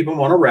 I keep them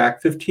on a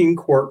rack, 15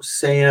 quart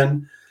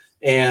sand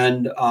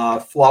and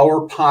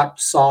flower pot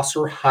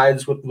saucer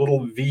hides with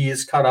little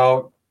V's cut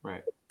out.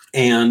 Right.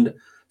 And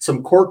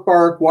some cork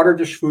bark, water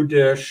dish, food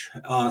dish,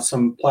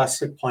 some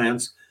plastic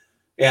plants.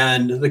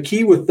 And the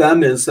key with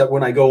them is that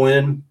when I go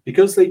in,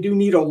 because they do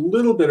need a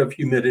little bit of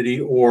humidity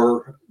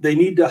or they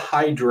need to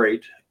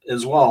hydrate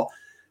as well.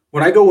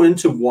 When I go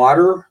into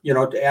water,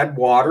 to add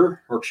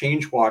water or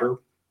change water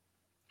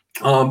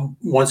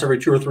once every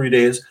 2 or 3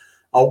 days,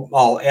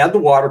 I'll add the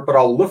water, but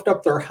I'll lift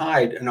up their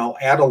hide and I'll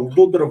add a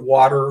little bit of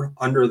water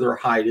under their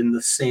hide in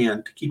the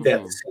sand to keep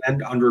that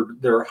sand under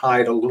their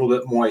hide a little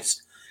bit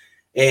moist.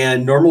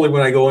 And normally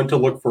when I go in to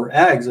look for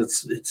eggs,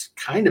 it's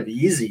kind of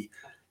easy.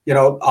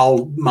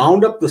 I'll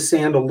mound up the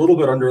sand a little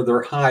bit under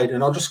their hide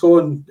and I'll just go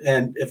in,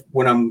 and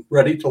when I'm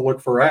ready to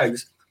look for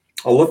eggs,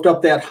 I'll lift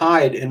up that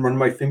hide and run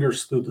my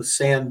fingers through the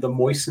sand, the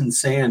moistened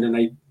sand.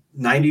 And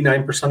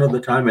 99% of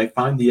the time I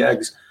find the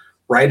eggs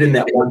right in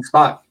that one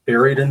spot,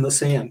 buried in the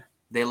sand.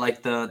 They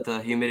like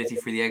the humidity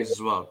for the eggs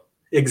as well.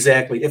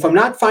 Exactly. If I'm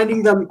not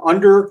finding them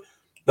under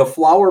the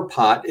flower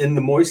pot, in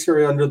the moist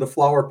area under the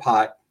flower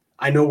pot,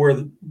 I know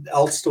where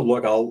else to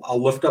look.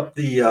 I'll lift up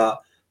the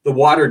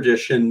water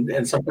dish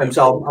and sometimes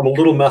I'm a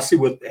little messy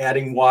with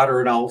adding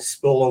water and I'll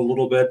spill a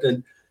little bit.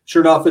 And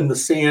sure enough, in the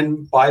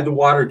sand by the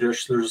water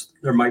dish,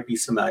 there might be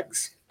some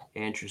eggs.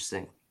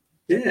 Interesting.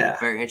 Yeah.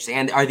 Very interesting.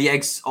 And are the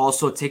eggs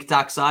also Tic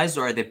Tac size,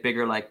 or are they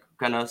bigger, like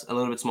kind of a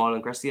little bit smaller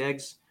than cresty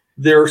eggs?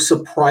 They're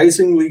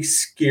surprisingly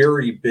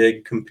scary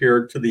big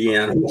compared to the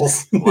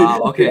animals. Wow.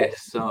 Okay.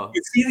 So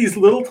you see these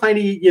little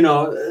tiny,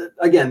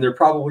 again, they're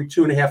probably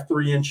 2.5,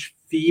 3 inch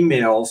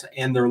females,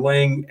 and they're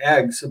laying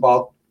eggs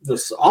about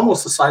this,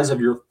 almost the size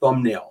of your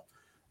thumbnail.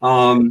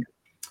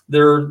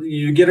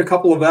 You get a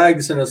couple of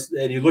eggs and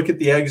you look at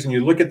the eggs and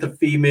you look at the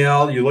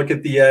female, you look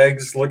at the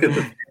eggs, look at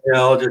the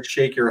female, just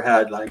shake your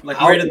head like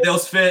where did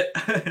those fit?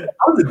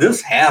 How did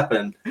this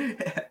happen?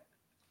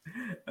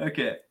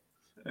 Okay,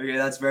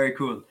 that's very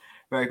cool.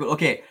 Very cool.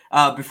 Okay,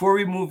 before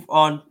we move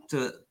on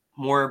to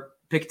more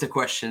Picta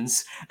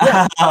questions,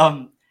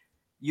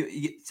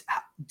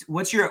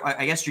 what's your,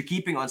 I guess you're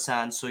keeping on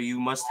sand, so you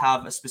must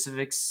have a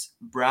specific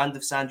brand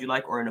of sand you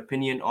like, or an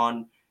opinion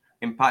on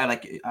impact.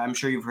 Like, I'm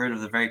sure you've heard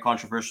of the very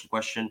controversial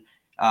question,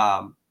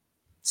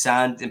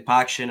 sand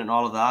impaction and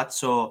all of that.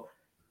 So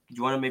do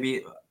you want to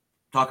maybe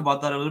talk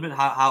about that a little bit?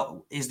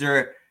 How is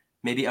there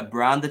maybe a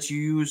brand that you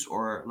use,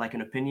 or like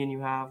an opinion you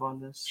have on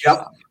this?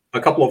 Yep. A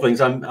couple of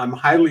things. I'm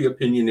highly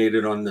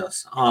opinionated on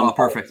this. Oh,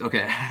 perfect.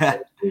 Okay.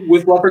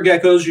 With leopard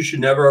geckos, you should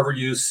never ever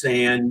use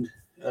sand.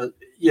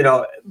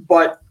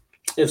 But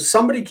if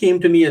somebody came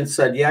to me and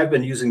said, "Yeah, I've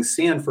been using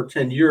sand for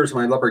 10 years,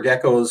 my leopard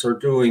geckos are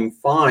doing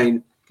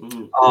fine,"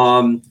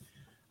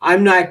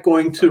 I'm not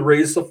going to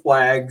raise the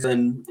flags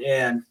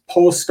and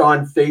post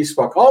on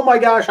Facebook, "Oh my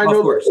gosh, I know."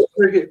 Of course.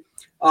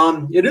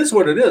 It is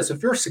what it is.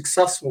 If you're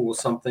successful with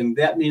something,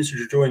 that means that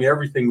you're doing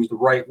everything the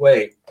right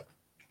way.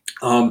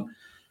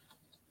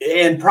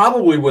 And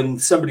probably when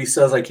somebody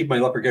says I keep my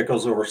leopard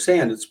geckos over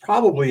sand, it's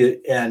probably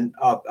a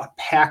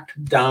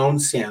packed down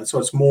sand. So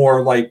it's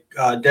more like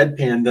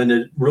deadpan than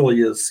it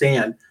really is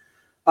sand.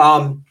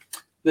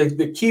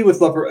 The key with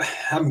leopard,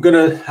 I'm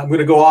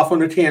gonna go off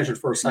on a tangent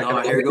for a second.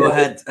 No, here, go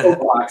ahead.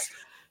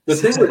 The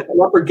thing with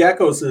leopard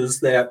geckos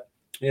is that,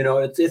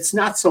 it's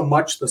not so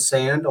much the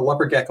sand. A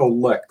leopard gecko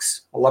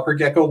licks. A leopard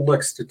gecko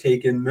licks to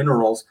take in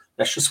minerals.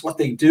 That's just what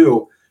they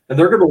do. And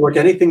they're going to lick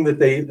anything that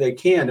they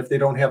can if they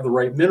don't have the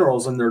right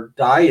minerals in their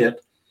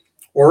diet,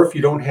 or if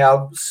you don't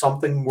have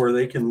something where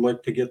they can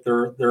lick to get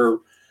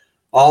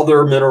all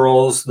their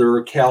minerals,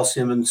 their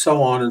calcium, and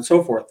so on and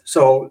so forth.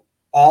 So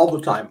all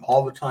the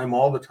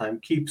time,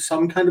 keep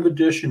some kind of a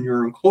dish in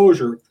your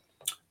enclosure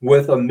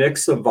with a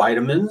mix of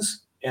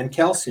vitamins and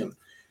calcium.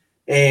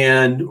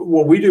 And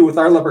what we do with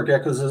our leopard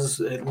geckos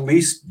is at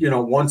least,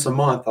 once a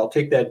month, I'll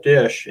take that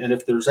dish, and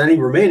if there's any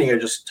remaining, I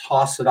just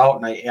toss it out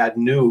and I add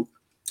new.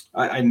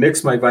 I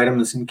mix my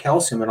vitamins and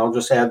calcium, and I'll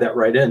just add that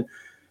right in.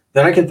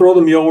 Then I can throw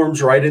the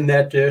mealworms right in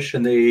that dish,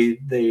 and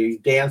they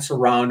dance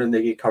around and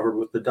they get covered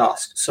with the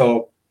dust.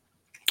 So,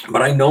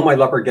 but I know my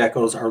leopard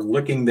geckos are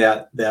licking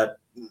that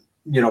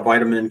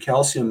vitamin and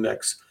calcium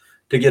mix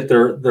to get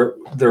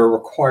their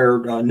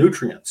required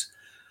nutrients.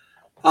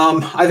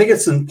 I think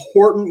it's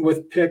important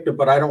with Picta,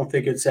 but I don't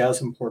think it's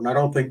as important. I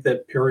don't think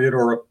that Period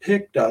or a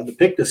Picta, the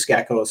Pictus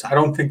geckos, I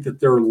don't think that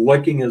they're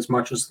licking as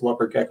much as the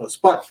leopard geckos.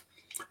 But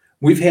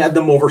we've had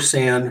them over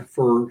sand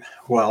for,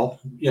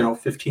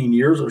 15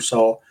 years or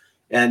so,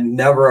 and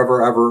never,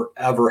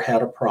 ever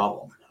had a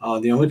problem.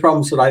 The only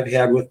problems that I've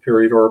had with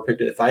Period or a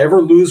Picta, if I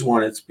ever lose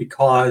one, it's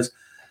because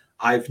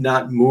I've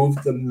not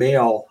moved the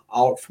male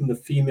out from the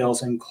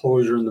female's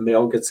enclosure, and the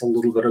male gets a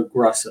little bit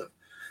aggressive.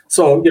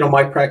 So,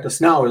 my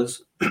practice now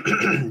is,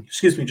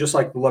 excuse me, just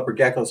like the leopard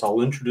geckos,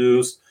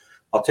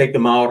 I'll take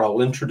them out,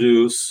 I'll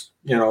introduce,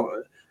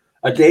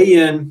 a day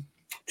in,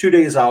 2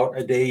 days out,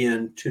 a day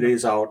in, 2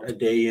 days out, a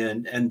day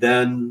in, and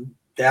then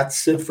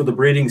that's it for the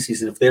breeding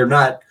season. If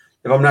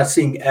I'm not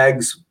seeing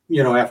eggs,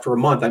 after a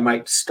month, I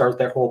might start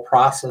that whole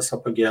process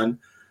up again.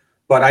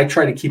 But I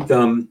try to keep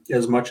them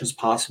as much as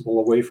possible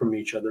away from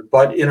each other.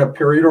 But in a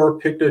Period or a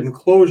Picta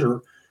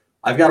enclosure,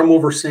 I've got them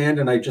over sand,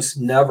 and I just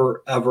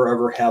never,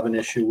 ever have an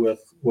issue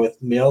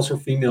with males or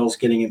females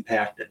getting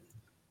impacted.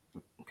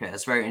 Okay,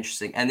 that's very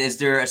interesting. And is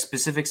there a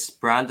specific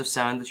brand of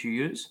sand that you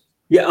use?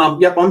 Yeah.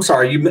 Yep. I'm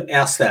sorry, you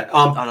asked that.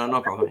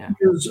 No problem. Yeah. I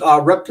use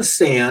Repta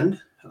Sand.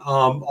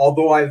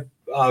 Although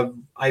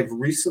I've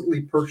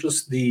recently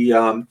purchased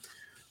the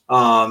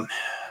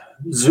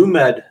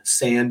Zoomed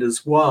sand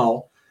as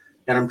well,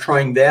 and I'm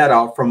trying that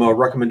out from a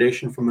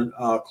recommendation from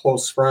a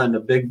close friend, a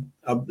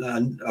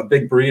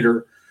big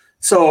breeder.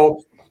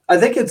 So I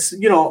think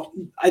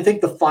I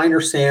think the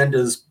finer sand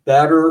is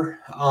better.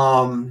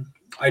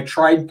 I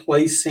tried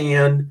place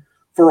sand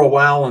for a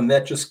while, and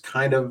that just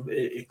kind of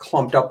it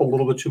clumped up a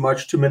little bit too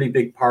much, too many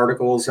big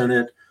particles in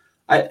it.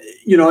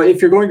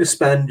 If you're going to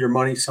spend your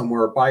money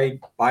somewhere,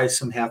 buy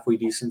some halfway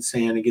decent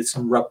sand and get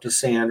some Repta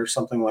sand or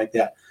something like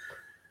that.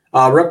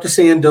 Repta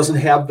sand doesn't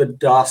have the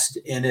dust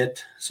in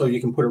it, so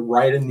you can put it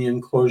right in the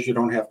enclosure. You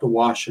don't have to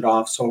wash it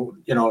off. So,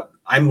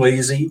 I'm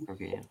lazy.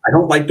 Okay. I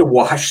don't like to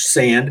wash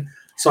sand,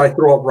 so I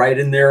throw it right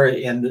in there,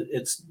 and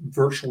it's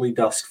virtually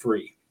dust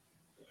free.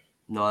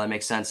 No, that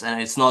makes sense.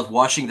 And it's not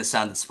washing the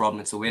sand that's the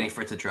problem. It's waiting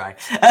for it to dry.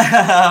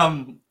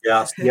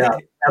 Yes, yeah,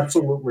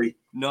 absolutely.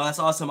 No, that's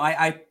awesome.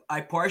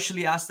 I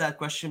partially asked that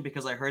question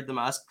because I heard them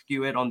ask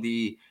you it on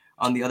the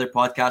other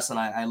podcast, and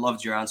I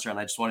loved your answer, and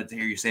I just wanted to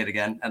hear you say it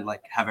again and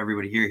have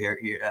everybody hear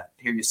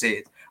you say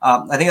it.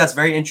 I think that's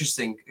very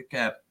interesting,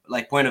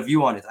 point of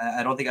view on it.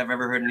 I don't think I've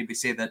ever heard anybody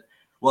say that,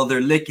 well,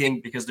 they're licking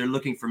because they're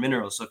looking for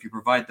minerals. So if you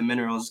provide the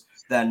minerals,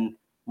 then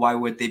why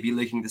would they be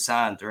licking the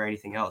sand or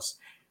anything else?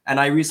 And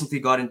I recently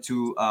got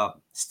into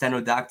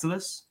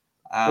Stenodactylus.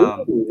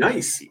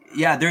 Nice.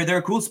 Yeah, they're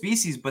a cool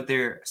species, but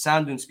they're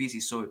sand dune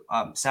species, so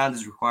sand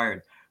is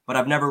required. But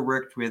I've never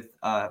worked with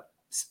a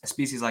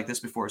species like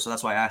this before, so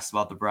that's why I asked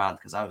about the brand,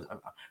 because I'm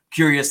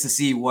curious to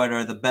see what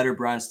are the better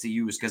brands to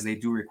use, because they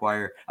do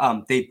require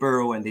they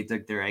burrow and they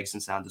dig their eggs in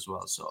sand as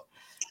well. So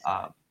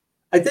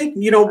I think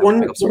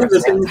one of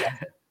the things.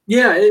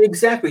 Yeah,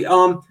 exactly.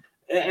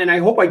 and I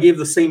hope I gave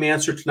the same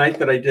answer tonight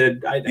that I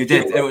did. You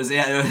did. It was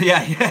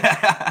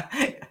yeah.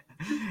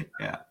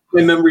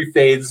 My memory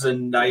fades,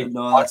 and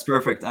no, that's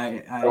perfect. I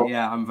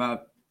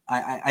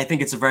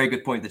think it's a very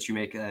good point that you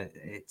make.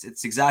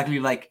 It's exactly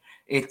like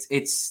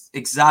it's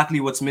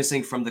exactly what's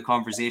missing from the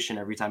conversation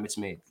every time it's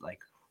made. Like,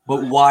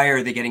 but why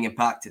are they getting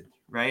impacted,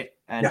 right?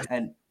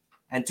 And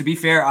to be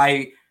fair,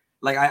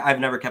 I've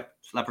never kept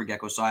leopard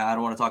geckos, so I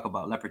don't want to talk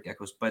about leopard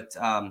geckos, but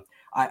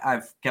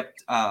I've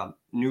kept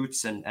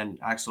newts and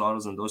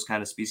axolotls and those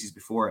kind of species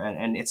before,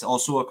 and it's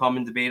also a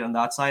common debate on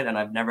that side, and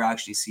I've never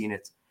actually seen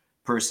it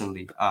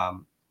personally.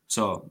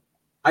 So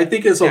I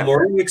think as a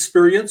learning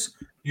experience,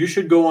 you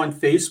should go on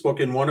Facebook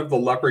in one of the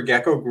leopard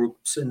gecko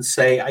groups and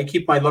say, I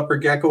keep my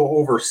leopard gecko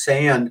over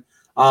sand.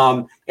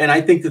 And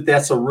I think that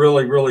that's a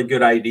really, really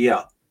good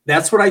idea.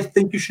 That's what I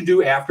think you should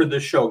do after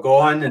this show. Go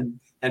on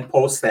and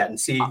post that and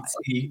see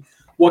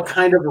what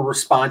kind of a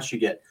response you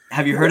get.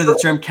 Have you heard of the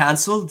term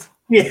canceled?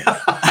 Yeah.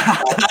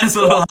 That's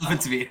what happened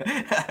to me.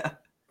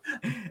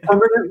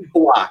 Permanent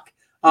block.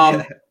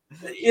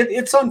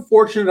 It's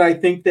unfortunate, I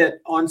think, that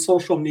on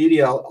social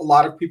media, a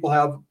lot of people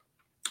have,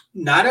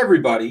 not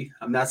everybody,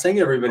 I'm not saying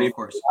everybody, of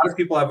course, a lot of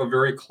people have a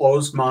very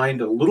closed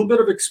mind, a little bit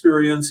of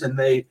experience, and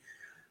they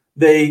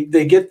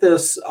get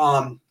this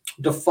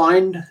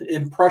defined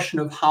impression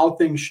of how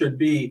things should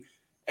be.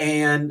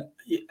 And,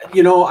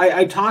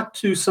 I talked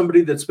to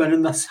somebody that's been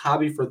in this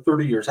hobby for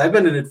 30 years. I've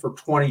been in it for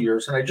 20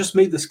 years. And I just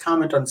made this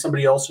comment on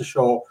somebody else's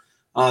show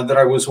that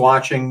I was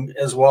watching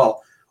as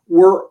well.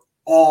 We're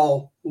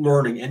all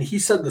learning. And he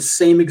said the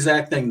same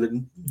exact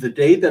thing. The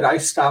day that I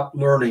stopped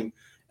learning,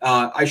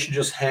 I should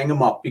just hang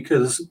them up,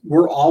 because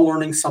we're all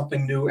learning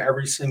something new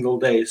every single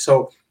day.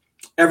 So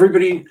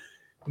everybody,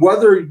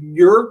 whether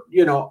you're,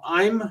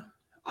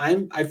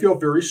 I feel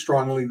very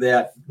strongly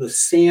that the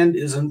sand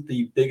isn't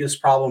the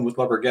biggest problem with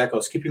leopard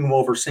geckos. Keeping them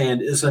over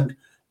sand isn't,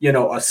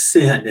 a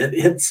sin.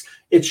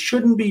 It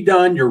shouldn't be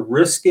done. You're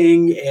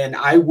risking, and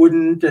I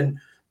wouldn't.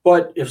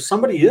 But if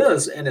somebody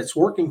is and it's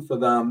working for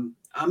them,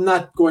 I'm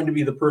not going to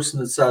be the person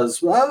that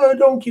says, well,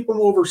 don't keep them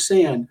over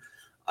sand.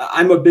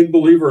 I'm a big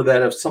believer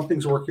that if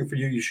something's working for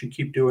you, you should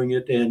keep doing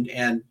it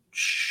and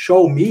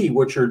show me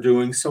what you're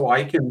doing so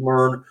I can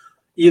learn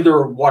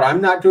either what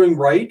I'm not doing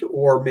right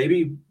or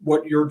maybe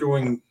what you're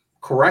doing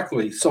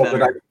correctly so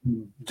that I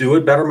can do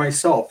it better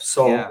myself.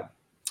 So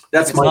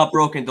that's if it's not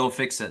broken, don't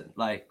fix it.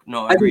 Like,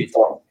 no, I agree.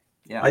 So.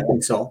 Yeah, I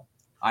think so.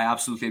 I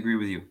absolutely agree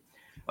with you.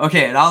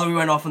 Okay, now that we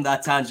went off on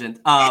that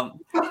tangent,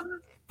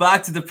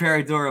 back to the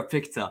Peridura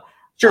picta.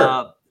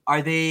 Sure.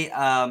 Are they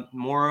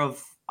more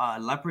of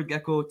leopard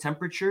gecko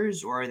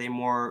temperatures, or are they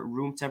more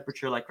room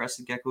temperature like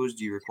crested geckos?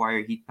 Do you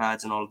require heat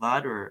pads and all of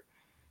that, or?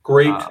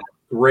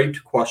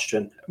 Great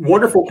question.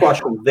 Wonderful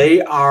question.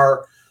 They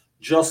are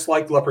just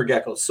like leopard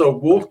geckos. So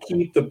we'll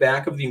keep the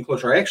back of the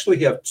enclosure. I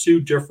actually have two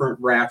different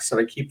racks that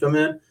I keep them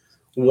in.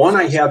 One,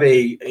 I have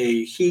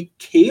a heat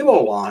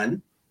cable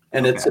on,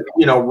 and it's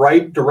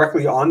right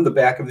directly on the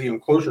back of the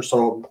enclosure.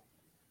 So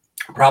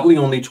probably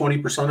only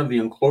 20% of the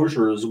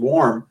enclosure is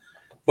warm,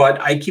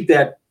 but I keep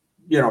that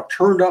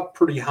turned up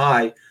pretty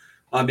high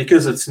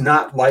because it's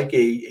not like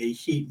a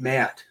heat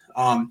mat.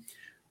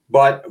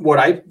 But what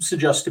I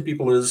suggest to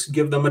people is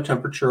give them a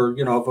temperature,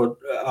 of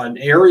an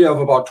area of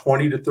about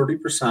 20 to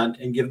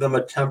 30%, and give them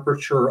a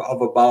temperature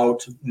of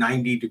about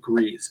 90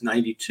 degrees,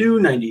 92,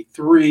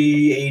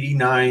 93,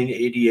 89,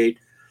 88.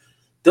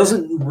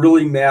 Doesn't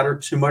really matter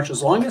too much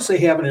as long as they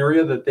have an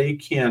area that they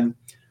can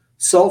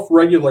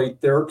self-regulate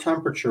their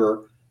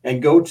temperature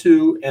and go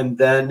to and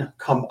then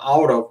come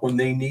out of when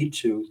they need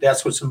to.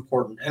 That's what's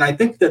important. And I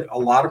think that a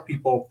lot of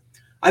people,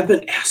 I've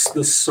been asked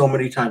this so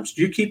many times,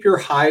 do you keep your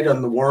hide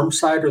on the warm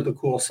side or the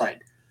cool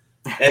side?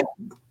 It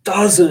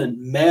doesn't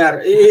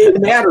matter. It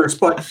matters,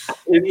 but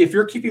if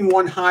you're keeping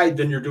one hide,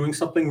 then you're doing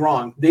something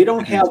wrong. They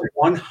don't have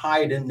one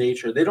hide in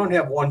nature. They don't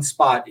have one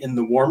spot in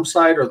the warm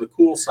side or the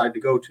cool side to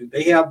go to.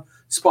 They have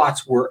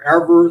spots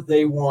wherever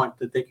they want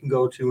that they can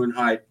go to and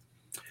hide.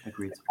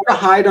 Agreed. Put a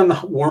hide on the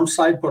warm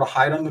side, put a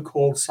hide on the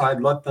cold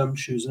side, let them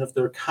choose. And if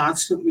they're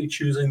constantly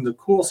choosing the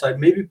cool side,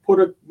 maybe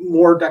put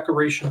more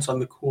decorations on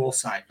the cool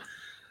side.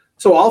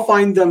 So I'll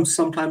find them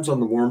sometimes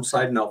on the warm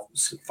side, and I'll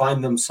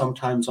find them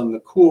sometimes on the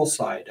cool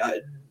side.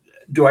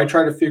 Do I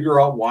try to figure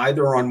out why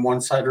they're on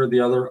one side or the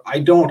other? I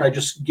don't. I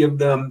just give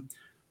them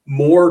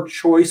more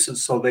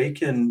choices so they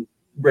can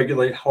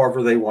regulate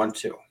however they want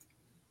to.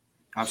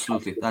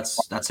 Absolutely.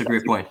 That's a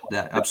great point.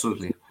 Yeah,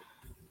 absolutely.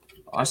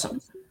 Awesome.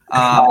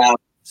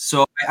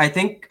 So I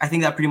think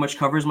that pretty much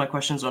covers my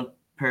questions on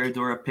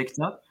Peridura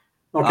picta.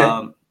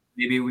 Okay.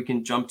 Maybe we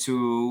can jump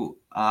to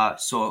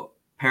so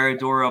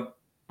Peridura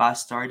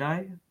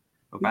bastardi.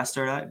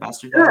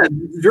 Yeah,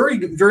 very,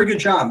 very good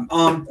job.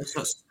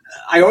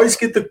 I always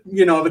get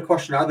the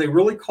question: are they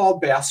really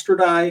called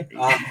bastardi?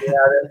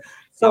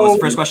 That was the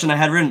first question I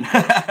had written.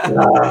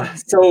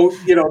 So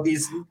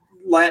these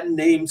Latin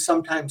names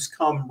sometimes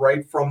come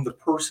right from the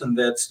person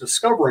that's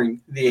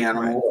discovering the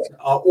animal,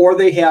 or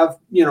they have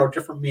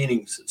different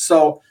meanings.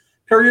 So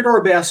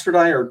Peridura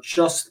bastardi are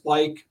just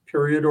like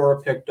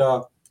Peridura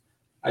picta.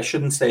 I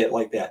shouldn't say it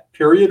like that.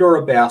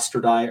 Periodora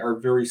bastardi are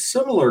very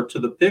similar to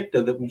the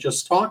Picta that we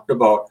just talked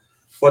about,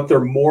 but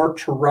they're more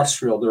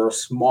terrestrial. They're a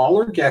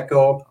smaller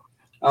gecko.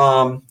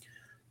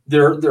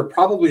 They're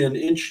probably an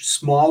inch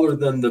smaller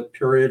than the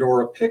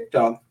Periodora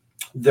picta.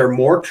 They're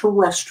more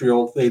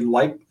terrestrial. They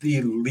like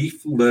the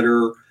leaf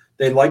litter.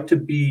 They like to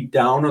be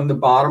down on the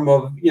bottom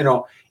of,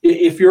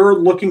 if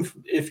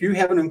you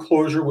have an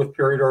enclosure with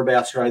Periodora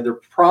bastardi, they're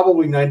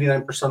probably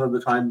 99% of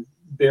the time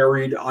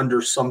buried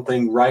under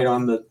something right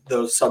on the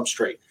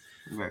substrate.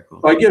 Very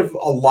cool. So I give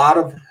a lot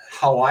of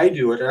how I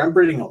do it, and I'm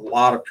breeding a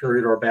lot of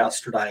Periodora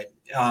bastardi.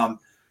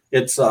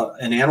 It's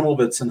an animal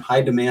that's in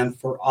high demand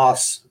for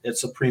us at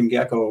Supreme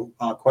Gecko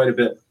quite a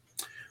bit.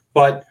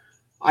 But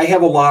I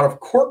have a lot of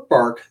cork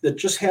bark that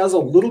just has a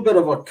little bit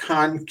of a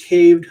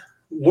concave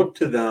look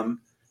to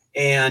them,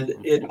 and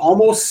it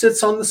almost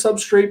sits on the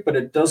substrate, but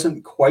it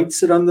doesn't quite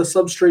sit on the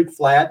substrate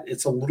flat.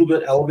 It's a little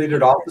bit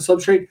elevated off the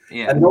substrate,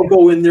 and they'll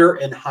go in there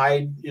and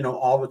hide,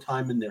 all the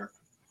time in there.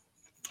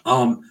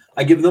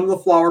 I give them the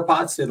flower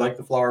pots. They like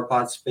the flower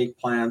pots, fake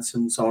plants,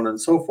 and so on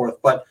and so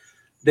forth. But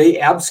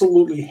they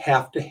absolutely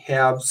have to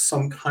have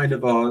some kind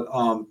of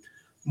a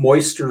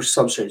moisture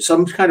substrate,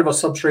 some kind of a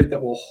substrate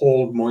that will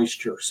hold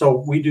moisture.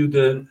 So we do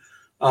the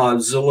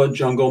Zilla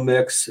Jungle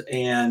Mix,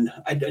 and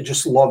I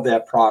just love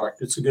that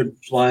product. It's a good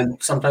blend.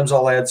 Sometimes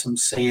I'll add some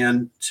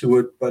sand to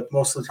it, but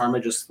most of the time I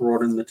just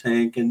throw it in the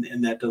tank,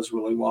 and that does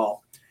really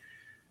well.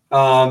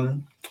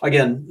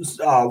 Again,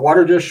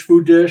 water dish,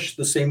 food dish,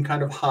 the same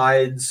kind of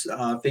hides,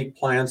 fake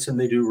plants, and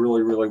they do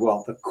really, really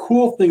well. The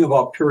cool thing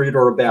about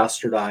Periodora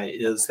bastardi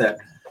is that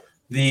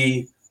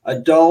the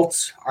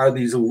adults are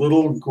these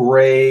little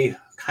gray,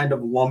 kind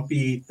of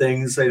lumpy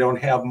things. They don't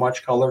have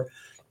much color.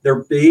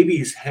 Their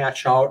babies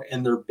hatch out,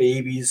 and their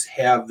babies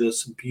have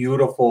this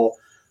beautiful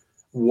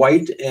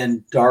white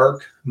and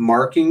dark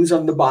markings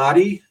on the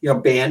body,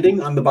 banding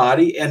on the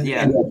body, and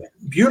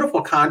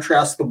beautiful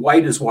contrast. The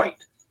white is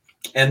white,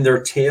 and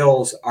their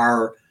tails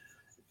are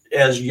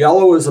as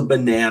yellow as a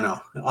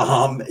banana.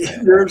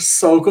 They're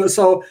so good.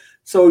 So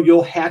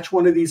you'll hatch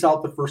one of these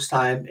out the first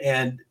time,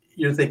 and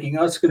you're thinking,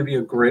 oh, it's going to be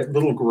a great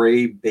little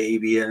gray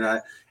baby,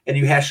 and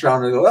you hash it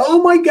out and go,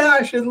 oh my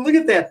gosh, and look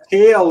at that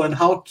tail and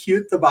how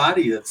cute the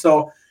body is.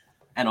 So,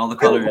 and all the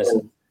colors.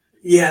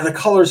 Yeah,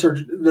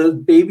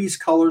 the baby's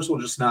colors will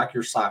just knock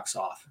your socks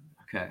off.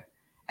 Okay.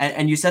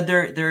 And you said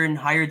they're in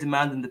higher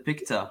demand than the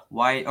Picta.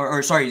 Why?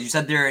 Or sorry, you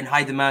said they're in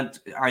high demand.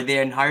 Are they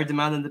in higher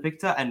demand than the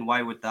Picta? And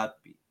why would that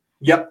be?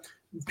 Yep.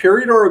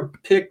 Periodora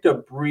picta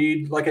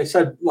breed, like I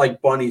said,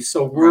 like bunnies.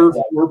 So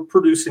we're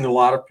producing a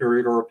lot of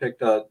Periodora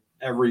picta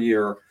every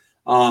year.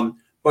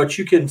 But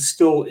you can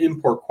still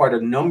import quite a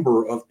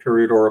number of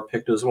Periodora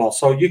picta as well.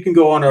 So you can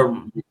go on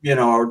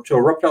to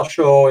a reptile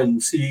show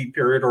and see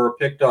Periodora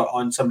picta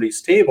on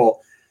somebody's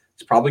table.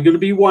 It's probably going to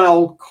be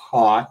wild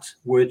caught,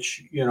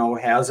 which,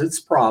 has its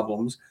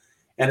problems.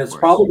 And it's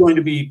probably going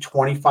to be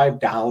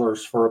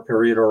 $25 for a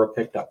Periodora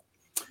picta.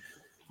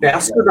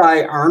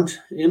 Bastardi aren't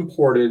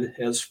imported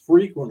as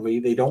frequently.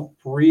 They don't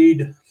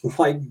breed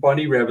like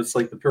bunny rabbits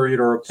like the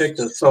Periodora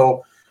picta.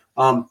 So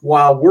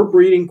while we're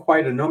breeding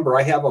quite a number,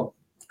 I have a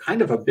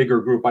kind of a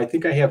bigger group. I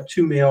think I have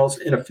 2 males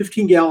in a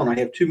 15-gallon. I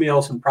have 2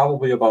 males and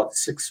probably about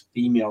 6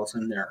 females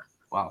in there.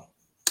 Wow.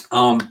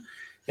 And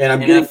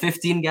I'm in a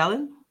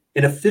 15-gallon?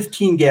 In a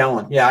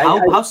 15-gallon. Yeah.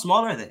 How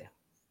small are they?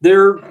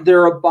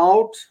 They're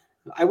about,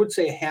 I would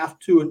say, half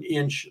to an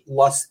inch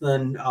less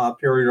than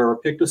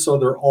Periodora picta. So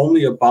they're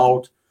only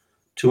about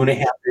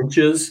 2.5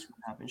 inches.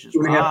 2.5 inches.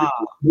 2.5 inches,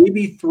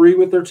 maybe 3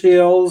 with their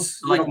tails.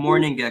 Like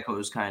morning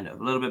geckos, kind of.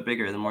 A little bit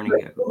bigger than morning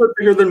geckos. A little bit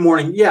bigger than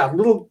morning. Yeah,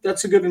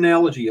 that's a good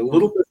analogy. A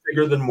little bit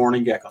bigger than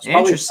morning geckos.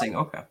 Interesting.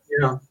 Okay.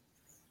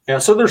 Yeah.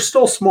 So they're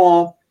still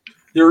small.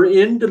 They're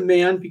in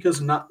demand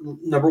because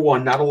number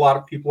one, not a lot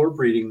of people are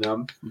breeding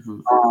them.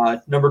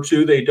 Mm-hmm. Number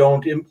two, they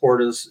don't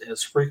import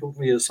as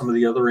frequently as some of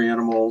the other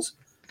animals.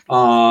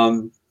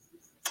 And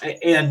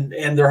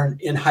they're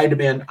in high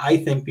demand, I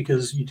think,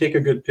 because you take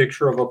a good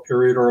picture of a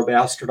Periodora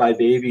bastardi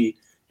baby,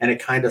 and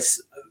it kind of,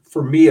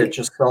 for me, it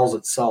just sells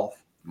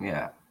itself.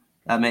 Yeah,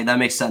 that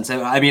makes sense.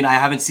 I mean, I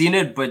haven't seen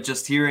it, but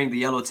just hearing the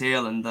yellow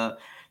tail and that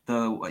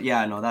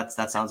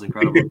sounds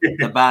incredible.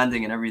 The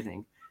banding and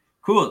everything,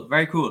 cool,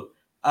 very cool.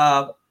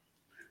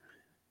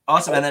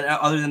 Awesome. And then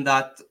other than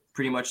that,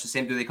 pretty much the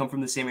same. Do they come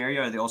from the same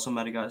area? Are they also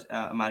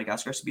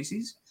Madagascar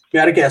species?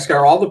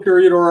 Madagascar. All the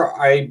Periodora,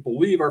 I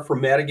believe, are from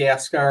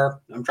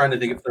Madagascar. I'm trying to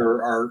think if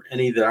there are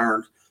any that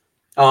aren't.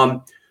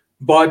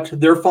 But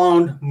they're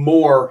found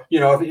more,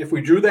 if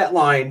we drew that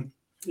line,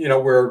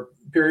 where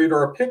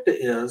Periodora picta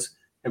is,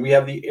 and we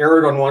have the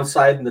arid on one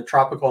side and the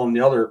tropical on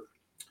the other,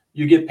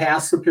 you get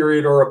past the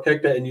Periodora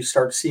picta and you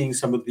start seeing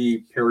some of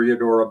the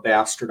Periodora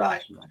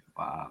bastardi.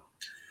 Wow.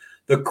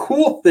 The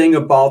cool thing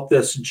about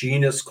this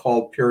genus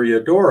called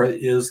Periodora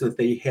is that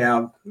they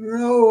have,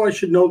 I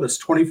should know this,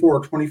 24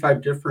 or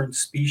 25 different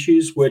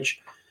species,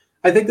 which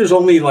I think there's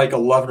only like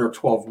 11 or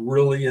 12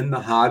 really in the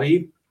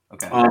hobby.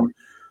 Okay.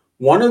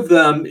 One of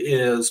them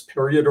is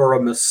Periodora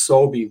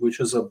misobi, which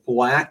is a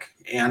black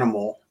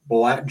animal,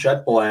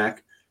 jet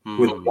black,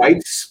 with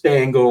white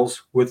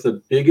spangles, with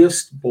the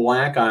biggest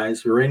black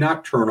eyes, very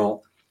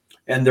nocturnal,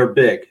 and they're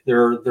big.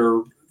 They're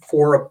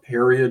for a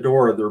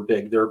Periodora, they're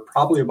big. They're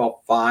probably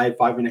about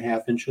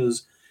 5.5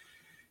 inches.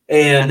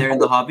 And they're in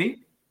the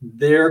hobby?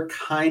 They're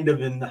kind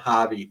of in the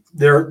hobby.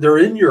 They're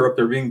in Europe.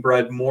 They're being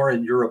bred more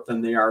in Europe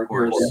than they are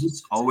here.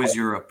 It's always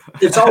Europe.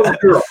 It's always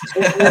Europe.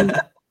 And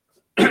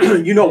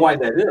you know why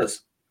that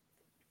is.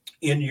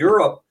 In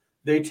Europe,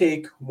 they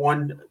take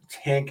one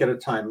tank at a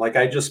time. Like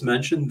I just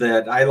mentioned,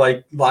 that I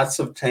like lots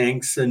of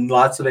tanks and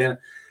lots of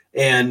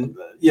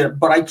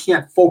but I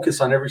can't focus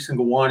on every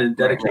single one and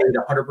dedicate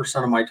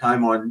 100% of my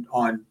time on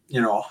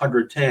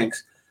 100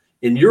 tanks.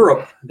 In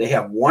Europe, they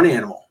have one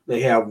animal.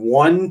 They have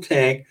one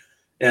tank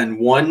and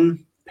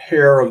one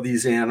pair of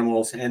these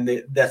animals,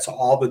 and that's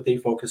all that they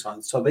focus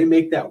on. So they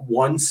make that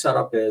one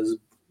setup as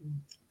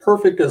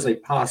perfect as they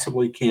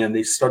possibly can.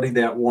 They study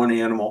that one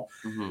animal.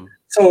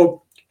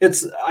 So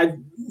I've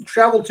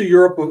traveled to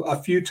Europe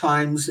a few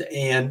times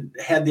and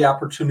had the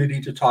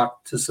opportunity to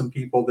talk to some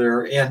people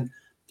there, and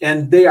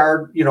they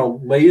are,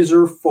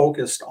 laser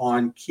focused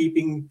on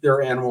keeping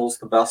their animals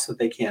the best that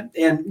they can.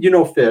 And,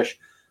 fish,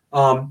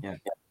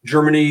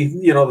 Germany,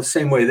 the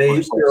same way.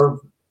 They're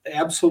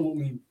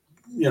absolutely,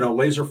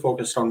 laser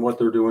focused on what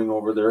they're doing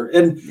over there.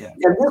 And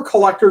we're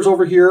collectors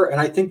over here.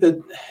 And I think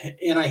that,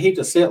 and I hate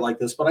to say it like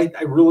this, but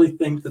I really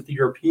think that the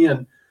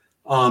European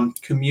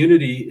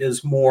community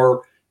is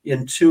more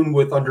in tune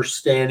with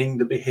understanding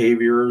the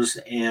behaviors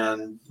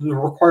and the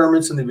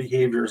requirements and the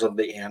behaviors of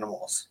the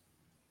animals.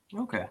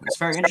 Okay, that's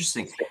very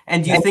interesting.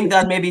 And do you think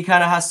that maybe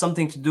kind of has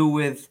something to do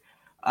with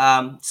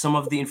some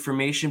of the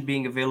information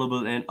being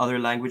available in other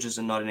languages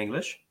and not in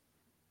English?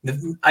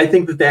 I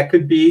think that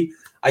could be.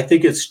 I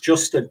think it's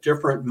just a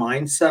different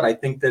mindset. I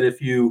think that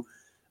if you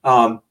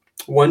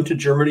went to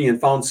Germany and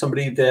found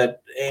somebody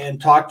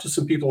and talked to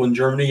some people in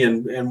Germany,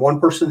 and one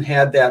person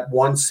had that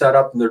one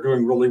setup and they're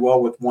doing really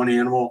well with one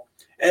animal,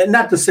 and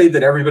not to say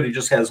that everybody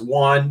just has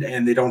one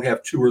and they don't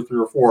have 2 or 3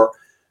 or 4.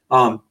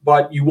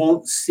 But you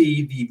won't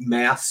see the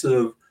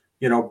massive,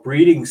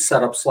 breeding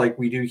setups like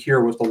we do here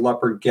with the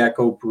leopard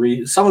gecko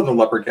breed, some of the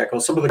leopard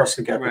geckos, some of the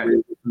crested gecko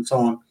breeds, and so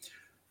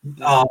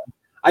on.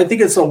 I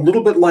think it's a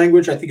little bit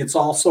language. I think it's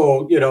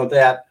also,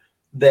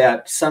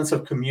 that sense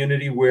of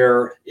community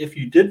where if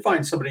you did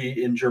find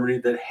somebody in Germany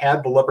that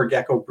had the leopard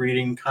gecko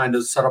breeding kind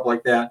of setup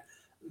like that,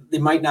 they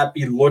might not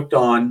be looked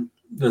on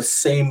the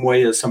same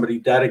way as somebody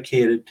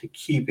dedicated to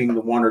keeping the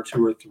 1 or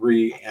 2 or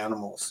 3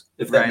 animals.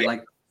 If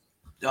that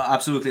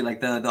absolutely, like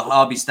the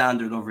hobby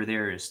standard over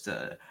there is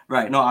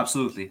no,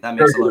 absolutely, that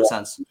makes a lot of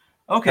sense.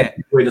 Okay,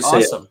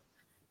 awesome.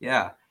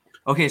 Yeah.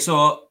 Okay,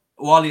 so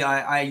Wally,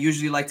 I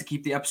usually like to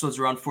keep the episodes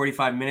around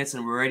 45 minutes,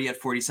 and we're already at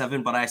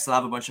 47, but I still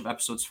have a bunch of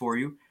episodes for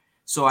you.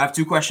 So I have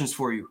 2 questions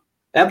for you.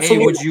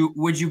 Absolutely. A,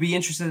 would you be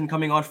interested in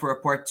coming on for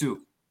a part 2?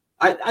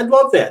 I'd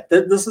love that.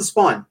 This is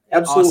fun.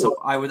 Absolutely. Awesome.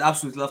 I would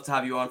absolutely love to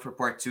have you on for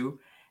part 2.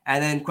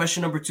 And then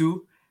question number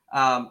 2,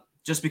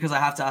 just because I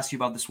have to ask you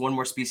about this one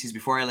more species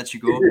before I let you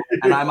go.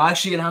 And I'm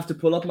actually going to have to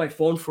pull up my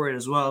phone for it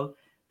as well,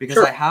 because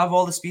I have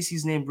all the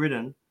species named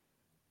written,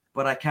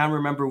 but I can't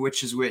remember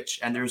which is which.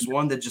 And there's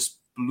one that just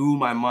blew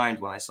my mind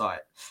when I saw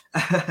it.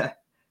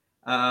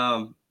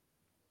 And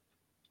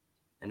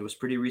it was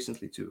pretty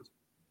recently too.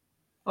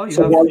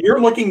 While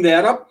you're looking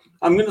that up,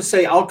 I'm going to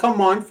say I'll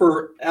come on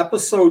for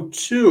episode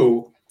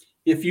 2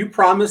 if you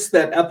promise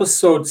that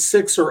episode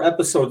 6 or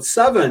episode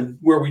 7,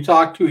 where we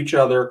talk to each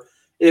other,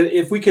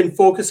 if we can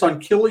focus on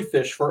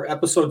killifish for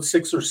episode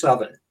 6 or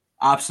 7.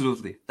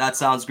 Absolutely. That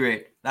sounds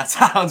great.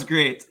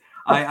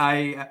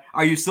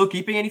 Are you still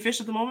keeping any fish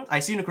at the moment? I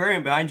see an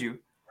aquarium behind you.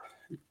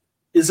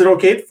 Is it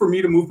okay for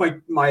me to move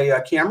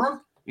my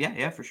camera?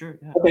 Yeah, for sure.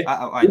 Yeah. Okay.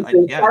 I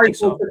think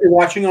so. If you're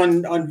watching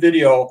on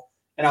video,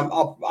 and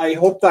I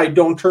hope that I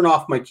don't turn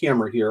off my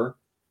camera here,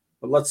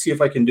 but let's see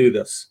if I can do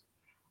this.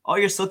 Oh,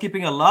 you're still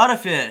keeping a lot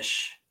of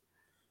fish.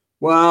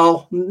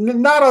 Well,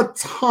 not a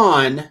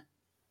ton.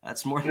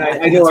 That's more.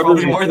 That's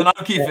probably more than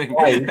I'm keeping.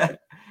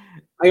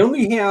 I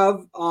only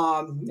have,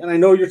 and I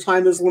know your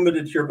time is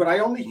limited here, but I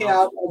only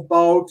have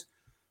about,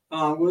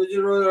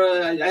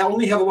 I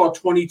only have about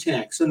 20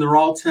 tanks, and they're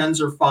all 10s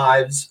or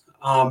 5s.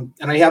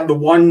 And I have the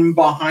one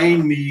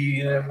behind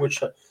me,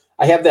 which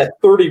I have that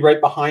 30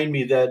 right behind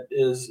me that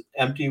is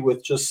empty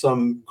with just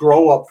some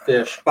grow-up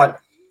fish. But,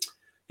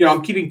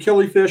 I'm keeping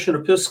killifish and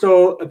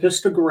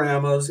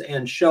apistogrammas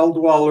and shell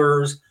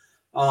dwellers,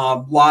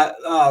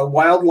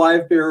 wild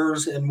live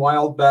bears and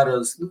wild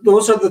bettas.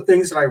 Those are the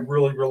things that I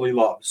really, really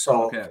love.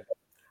 So okay,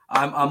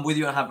 I'm with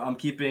you. I'm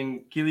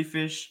keeping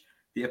killifish,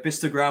 the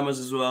apistogrammas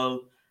as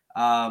well.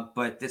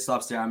 But this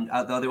stops there.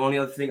 The only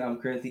other thing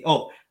I'm currently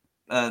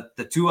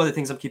the 2 other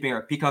things I'm keeping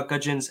are peacock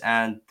gudgeons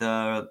and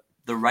the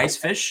rice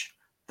fish,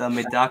 the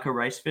Medaka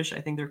rice fish, I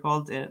think they're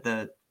called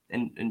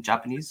in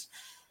Japanese.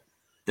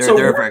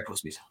 They're a very cool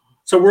species.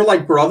 So we're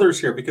like brothers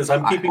here because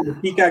I'm keeping the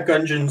peacock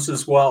gudgeons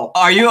as well.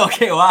 Are you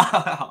okay?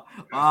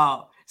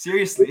 Wow.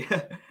 Seriously.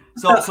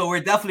 So we're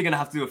definitely gonna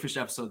have to do a fish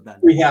episode then.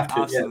 We have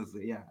to.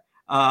 Absolutely, yeah.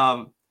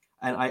 And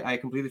I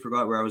completely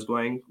forgot where I was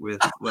going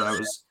with what I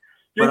was.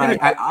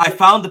 But I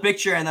found the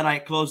picture and then I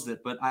closed it.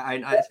 But I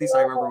at least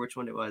I remember which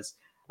one it was.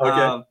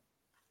 Okay.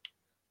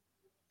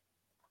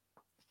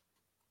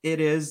 It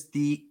is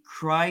the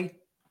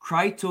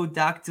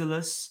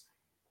Cryptodactylus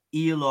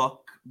eloc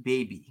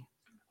baby.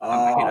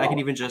 I can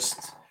even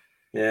just.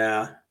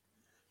 Yeah.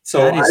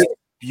 So that is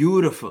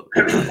beautiful.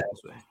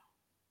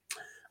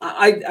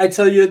 I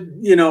tell you,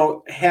 you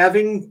know,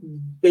 having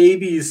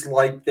babies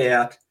like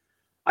that,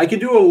 I can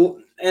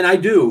do I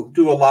do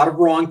a lot of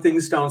wrong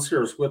things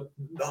downstairs with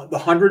the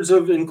hundreds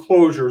of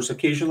enclosures.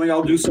 Occasionally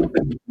I'll do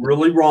something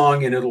really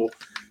wrong and it'll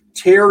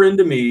tear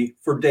into me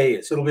for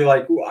days. It'll be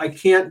like, I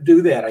can't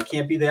do that. I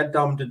can't be that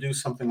dumb to do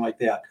something like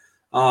that.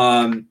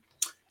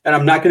 And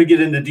I'm not going to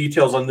get into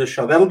details on this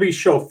show. That'll be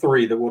show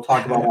 3 that we'll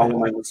talk about all of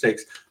my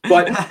mistakes.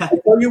 But I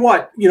tell you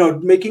what, you know,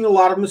 making a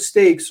lot of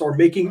mistakes or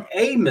making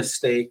a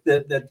mistake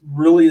that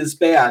really is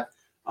bad.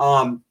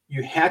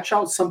 You hatch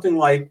out something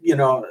like, you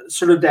know,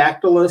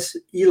 Pseudodactylus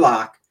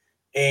eloc,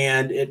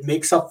 and it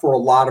makes up for a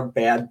lot of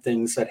bad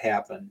things that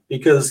happen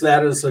because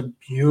that is a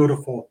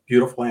beautiful,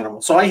 beautiful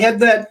animal. So I had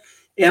that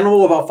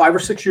animal about 5 or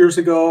 6 years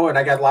ago, and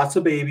I got lots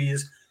of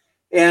babies.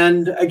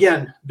 And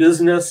again,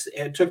 business,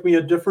 it took me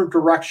a different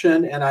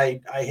direction, and I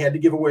had to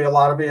give away a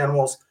lot of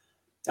animals.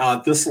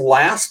 This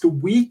last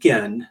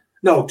weekend,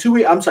 2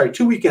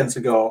 weekends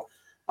ago,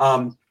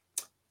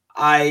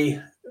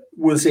 I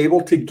was able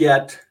to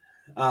get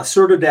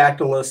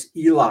Pseudodactylus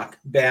eloc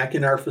back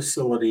in our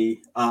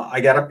facility.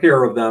 I got a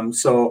pair of them.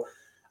 So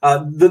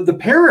the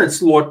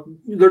parents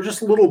they're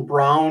just little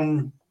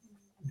brown,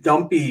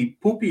 dumpy,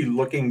 poopy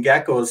looking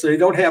geckos. They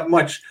don't have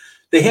much.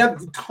 They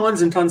have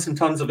tons and tons and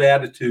tons of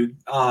attitude.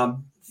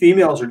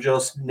 Females are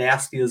just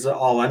nasty as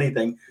all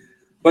anything,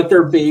 but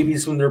their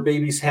babies, when their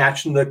babies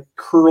hatch, and the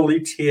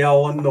curly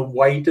tail and the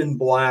white and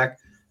black,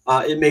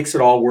 it makes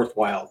it all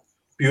worthwhile.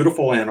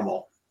 Beautiful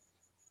animal.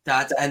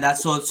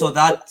 So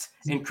that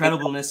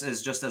incredibleness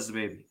is just as the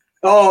baby.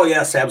 Oh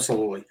yes,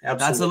 absolutely.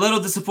 That's a little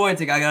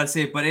disappointing, I gotta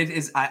say, but it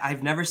is.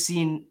 I've never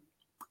seen.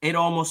 It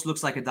almost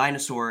looks like a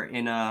dinosaur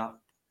in a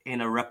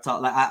reptile.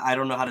 Like I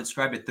don't know how to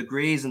describe it. The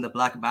grays and the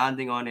black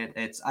banding on it.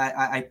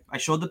 I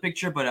showed the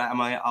picture, but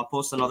I'll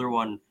post another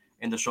one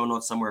in the show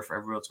notes somewhere for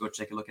everyone to go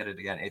take a look at it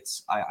again.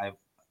 It's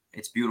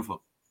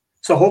beautiful.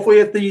 So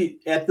hopefully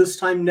at this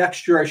time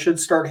next year, I should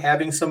start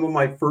having some of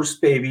my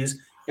first babies,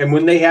 and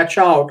when they hatch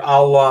out,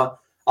 I'll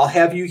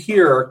have you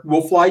here.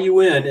 We'll fly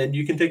you in, and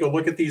you can take a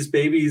look at these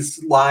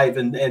babies live,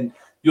 and I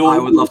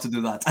would love to do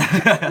that.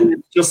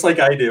 Just like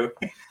I do.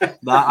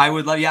 I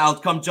would love. Yeah, I'll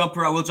come jump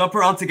around. We'll jump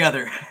around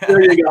together.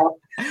 There you go.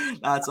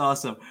 That's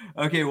awesome.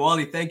 Okay,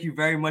 Wally, thank you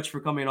very much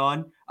for coming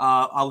on.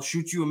 I'll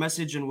shoot you a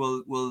message, and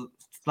we'll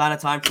plan a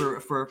time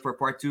for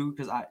part 2,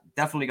 because I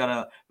definitely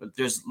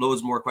there's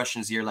loads more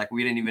questions here. Like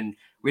we didn't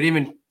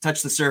even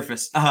touch the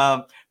surface.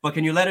 But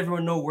can you let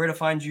everyone know where to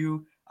find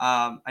you?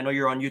 I know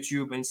you're on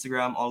YouTube,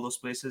 Instagram, all those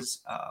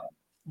places.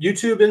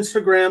 YouTube,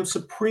 Instagram,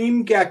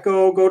 Supreme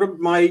Gecko. Go to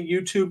my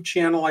YouTube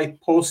channel. I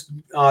post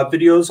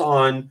videos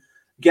on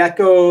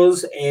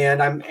geckos,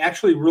 and I'm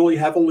actually really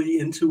heavily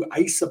into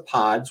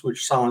isopods,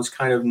 which sounds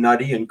kind of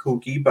nutty and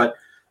kooky, but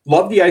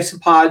love the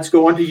isopods.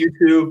 Go onto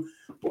YouTube,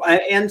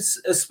 and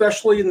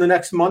especially in the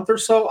next month or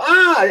so,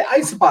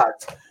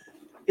 isopods.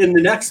 In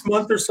the next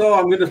month or so,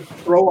 I'm going to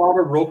throw out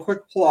a real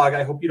quick plug.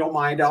 I hope you don't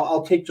mind.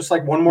 I'll take just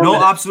like one more minute.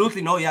 No,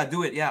 absolutely. No, yeah,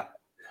 do it. Yeah.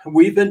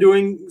 We've been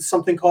doing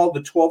something called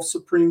the 12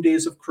 Supreme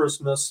Days of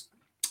Christmas,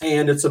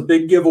 and it's a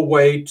big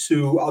giveaway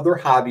to other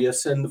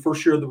hobbyists. And the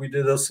first year that we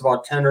did this,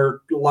 about 10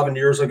 or 11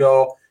 years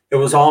ago, it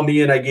was all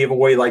me, and I gave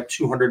away like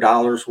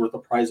 $200 worth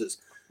of prizes.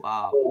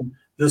 Wow.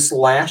 This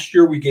last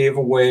year, we gave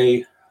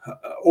away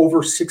over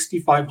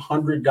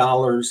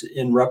 $6,500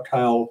 in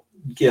reptile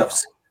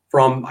gifts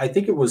from, I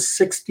think it was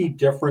 60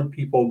 different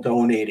people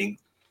donating.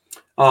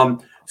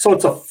 So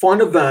it's a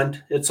fun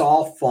event. It's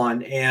all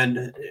fun.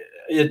 And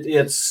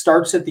it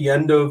starts at the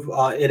end of,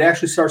 it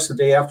actually starts the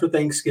day after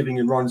Thanksgiving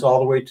and runs all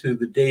the way to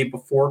the day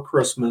before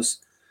Christmas.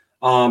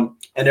 And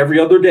every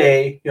other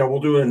day, we'll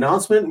do an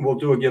announcement and we'll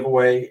do a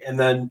giveaway, and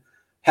then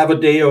have a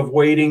day of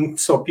waiting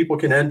so people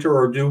can enter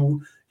or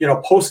do,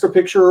 post a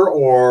picture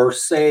or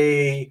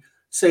say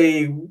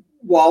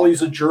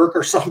Wally's a jerk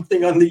or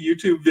something on the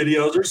YouTube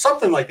videos or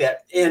something like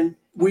that. And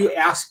we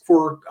ask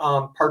for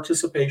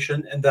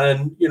participation, and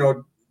then,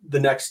 the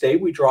next day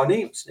we draw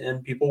names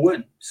and people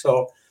win.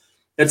 So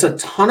it's a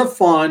ton of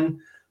fun.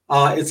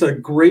 It's a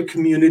great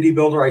community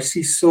builder. I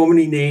see so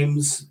many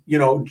names,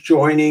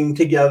 joining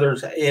together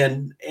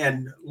and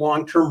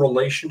long-term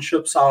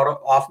relationships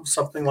off of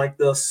something like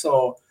this.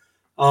 So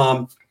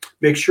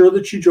make sure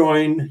that you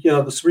join,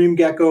 the Supreme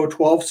Gecko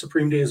 12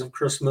 Supreme Days of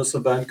Christmas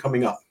event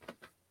coming up.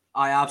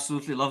 I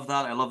absolutely love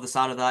that. I love the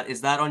sound of that. Is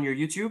that on your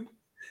YouTube?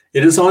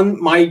 It is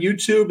on my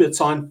YouTube.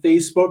 It's on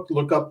Facebook.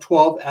 Look up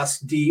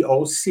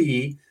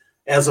 12SDOC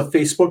as a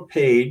Facebook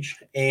page,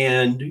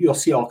 and you'll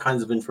see all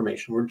kinds of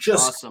information. We're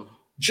just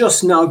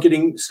now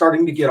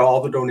starting to get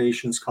all the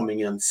donations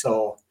coming in.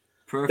 So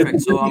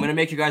perfect. So I'm going to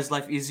make you guys'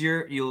 life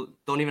easier. You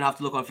don't even have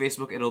to look on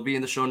Facebook. It'll be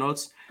in the show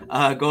notes.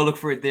 Go look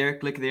for it there.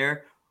 Click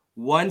there.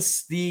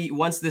 once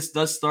this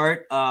does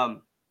start,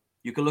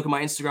 you can look at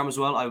my Instagram as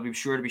well. I will be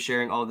sure to be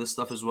sharing all of this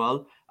stuff as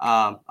well.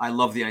 I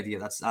love the idea.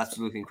 That's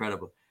absolutely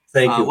incredible.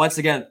 Thank you. Once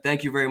again,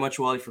 thank you very much,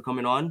 Wally, for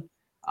coming on.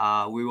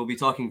 We will be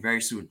talking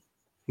very soon.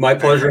 My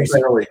pleasure.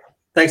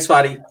 Thanks,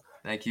 Fadi.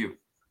 Thank you.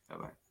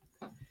 Bye-bye.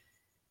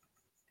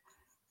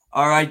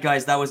 All right,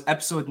 guys, that was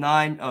episode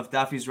 9 of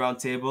Daffy's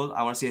Roundtable.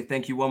 I want to say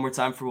thank you one more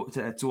time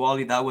to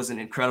Wally. That was an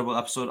incredible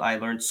episode. I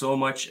learned so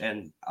much.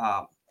 And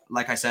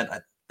like I said,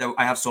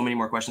 I have so many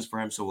more questions for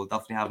him, so we'll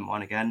definitely have him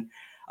on again.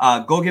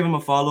 Go give him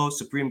a follow,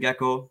 Supreme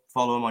Gecko.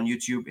 Follow him on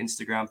YouTube,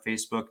 Instagram,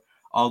 Facebook,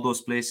 all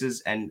those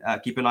places. And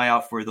keep an eye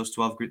out for those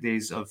 12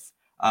 days of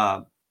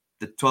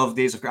the 12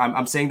 days of,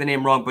 I'm saying the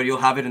name wrong, but you'll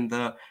have it in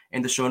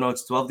the show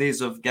notes. 12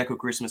 days of Gecko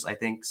Christmas, I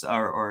think,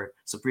 or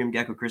Supreme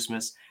Gecko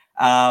Christmas.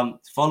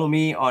 Follow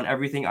me on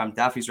everything. I'm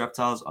Daffy's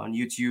Reptiles on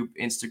YouTube,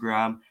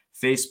 Instagram,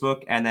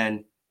 Facebook, and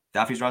then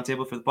Daffy's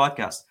Roundtable for the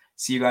podcast.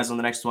 See you guys on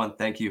the next one.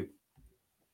 Thank you.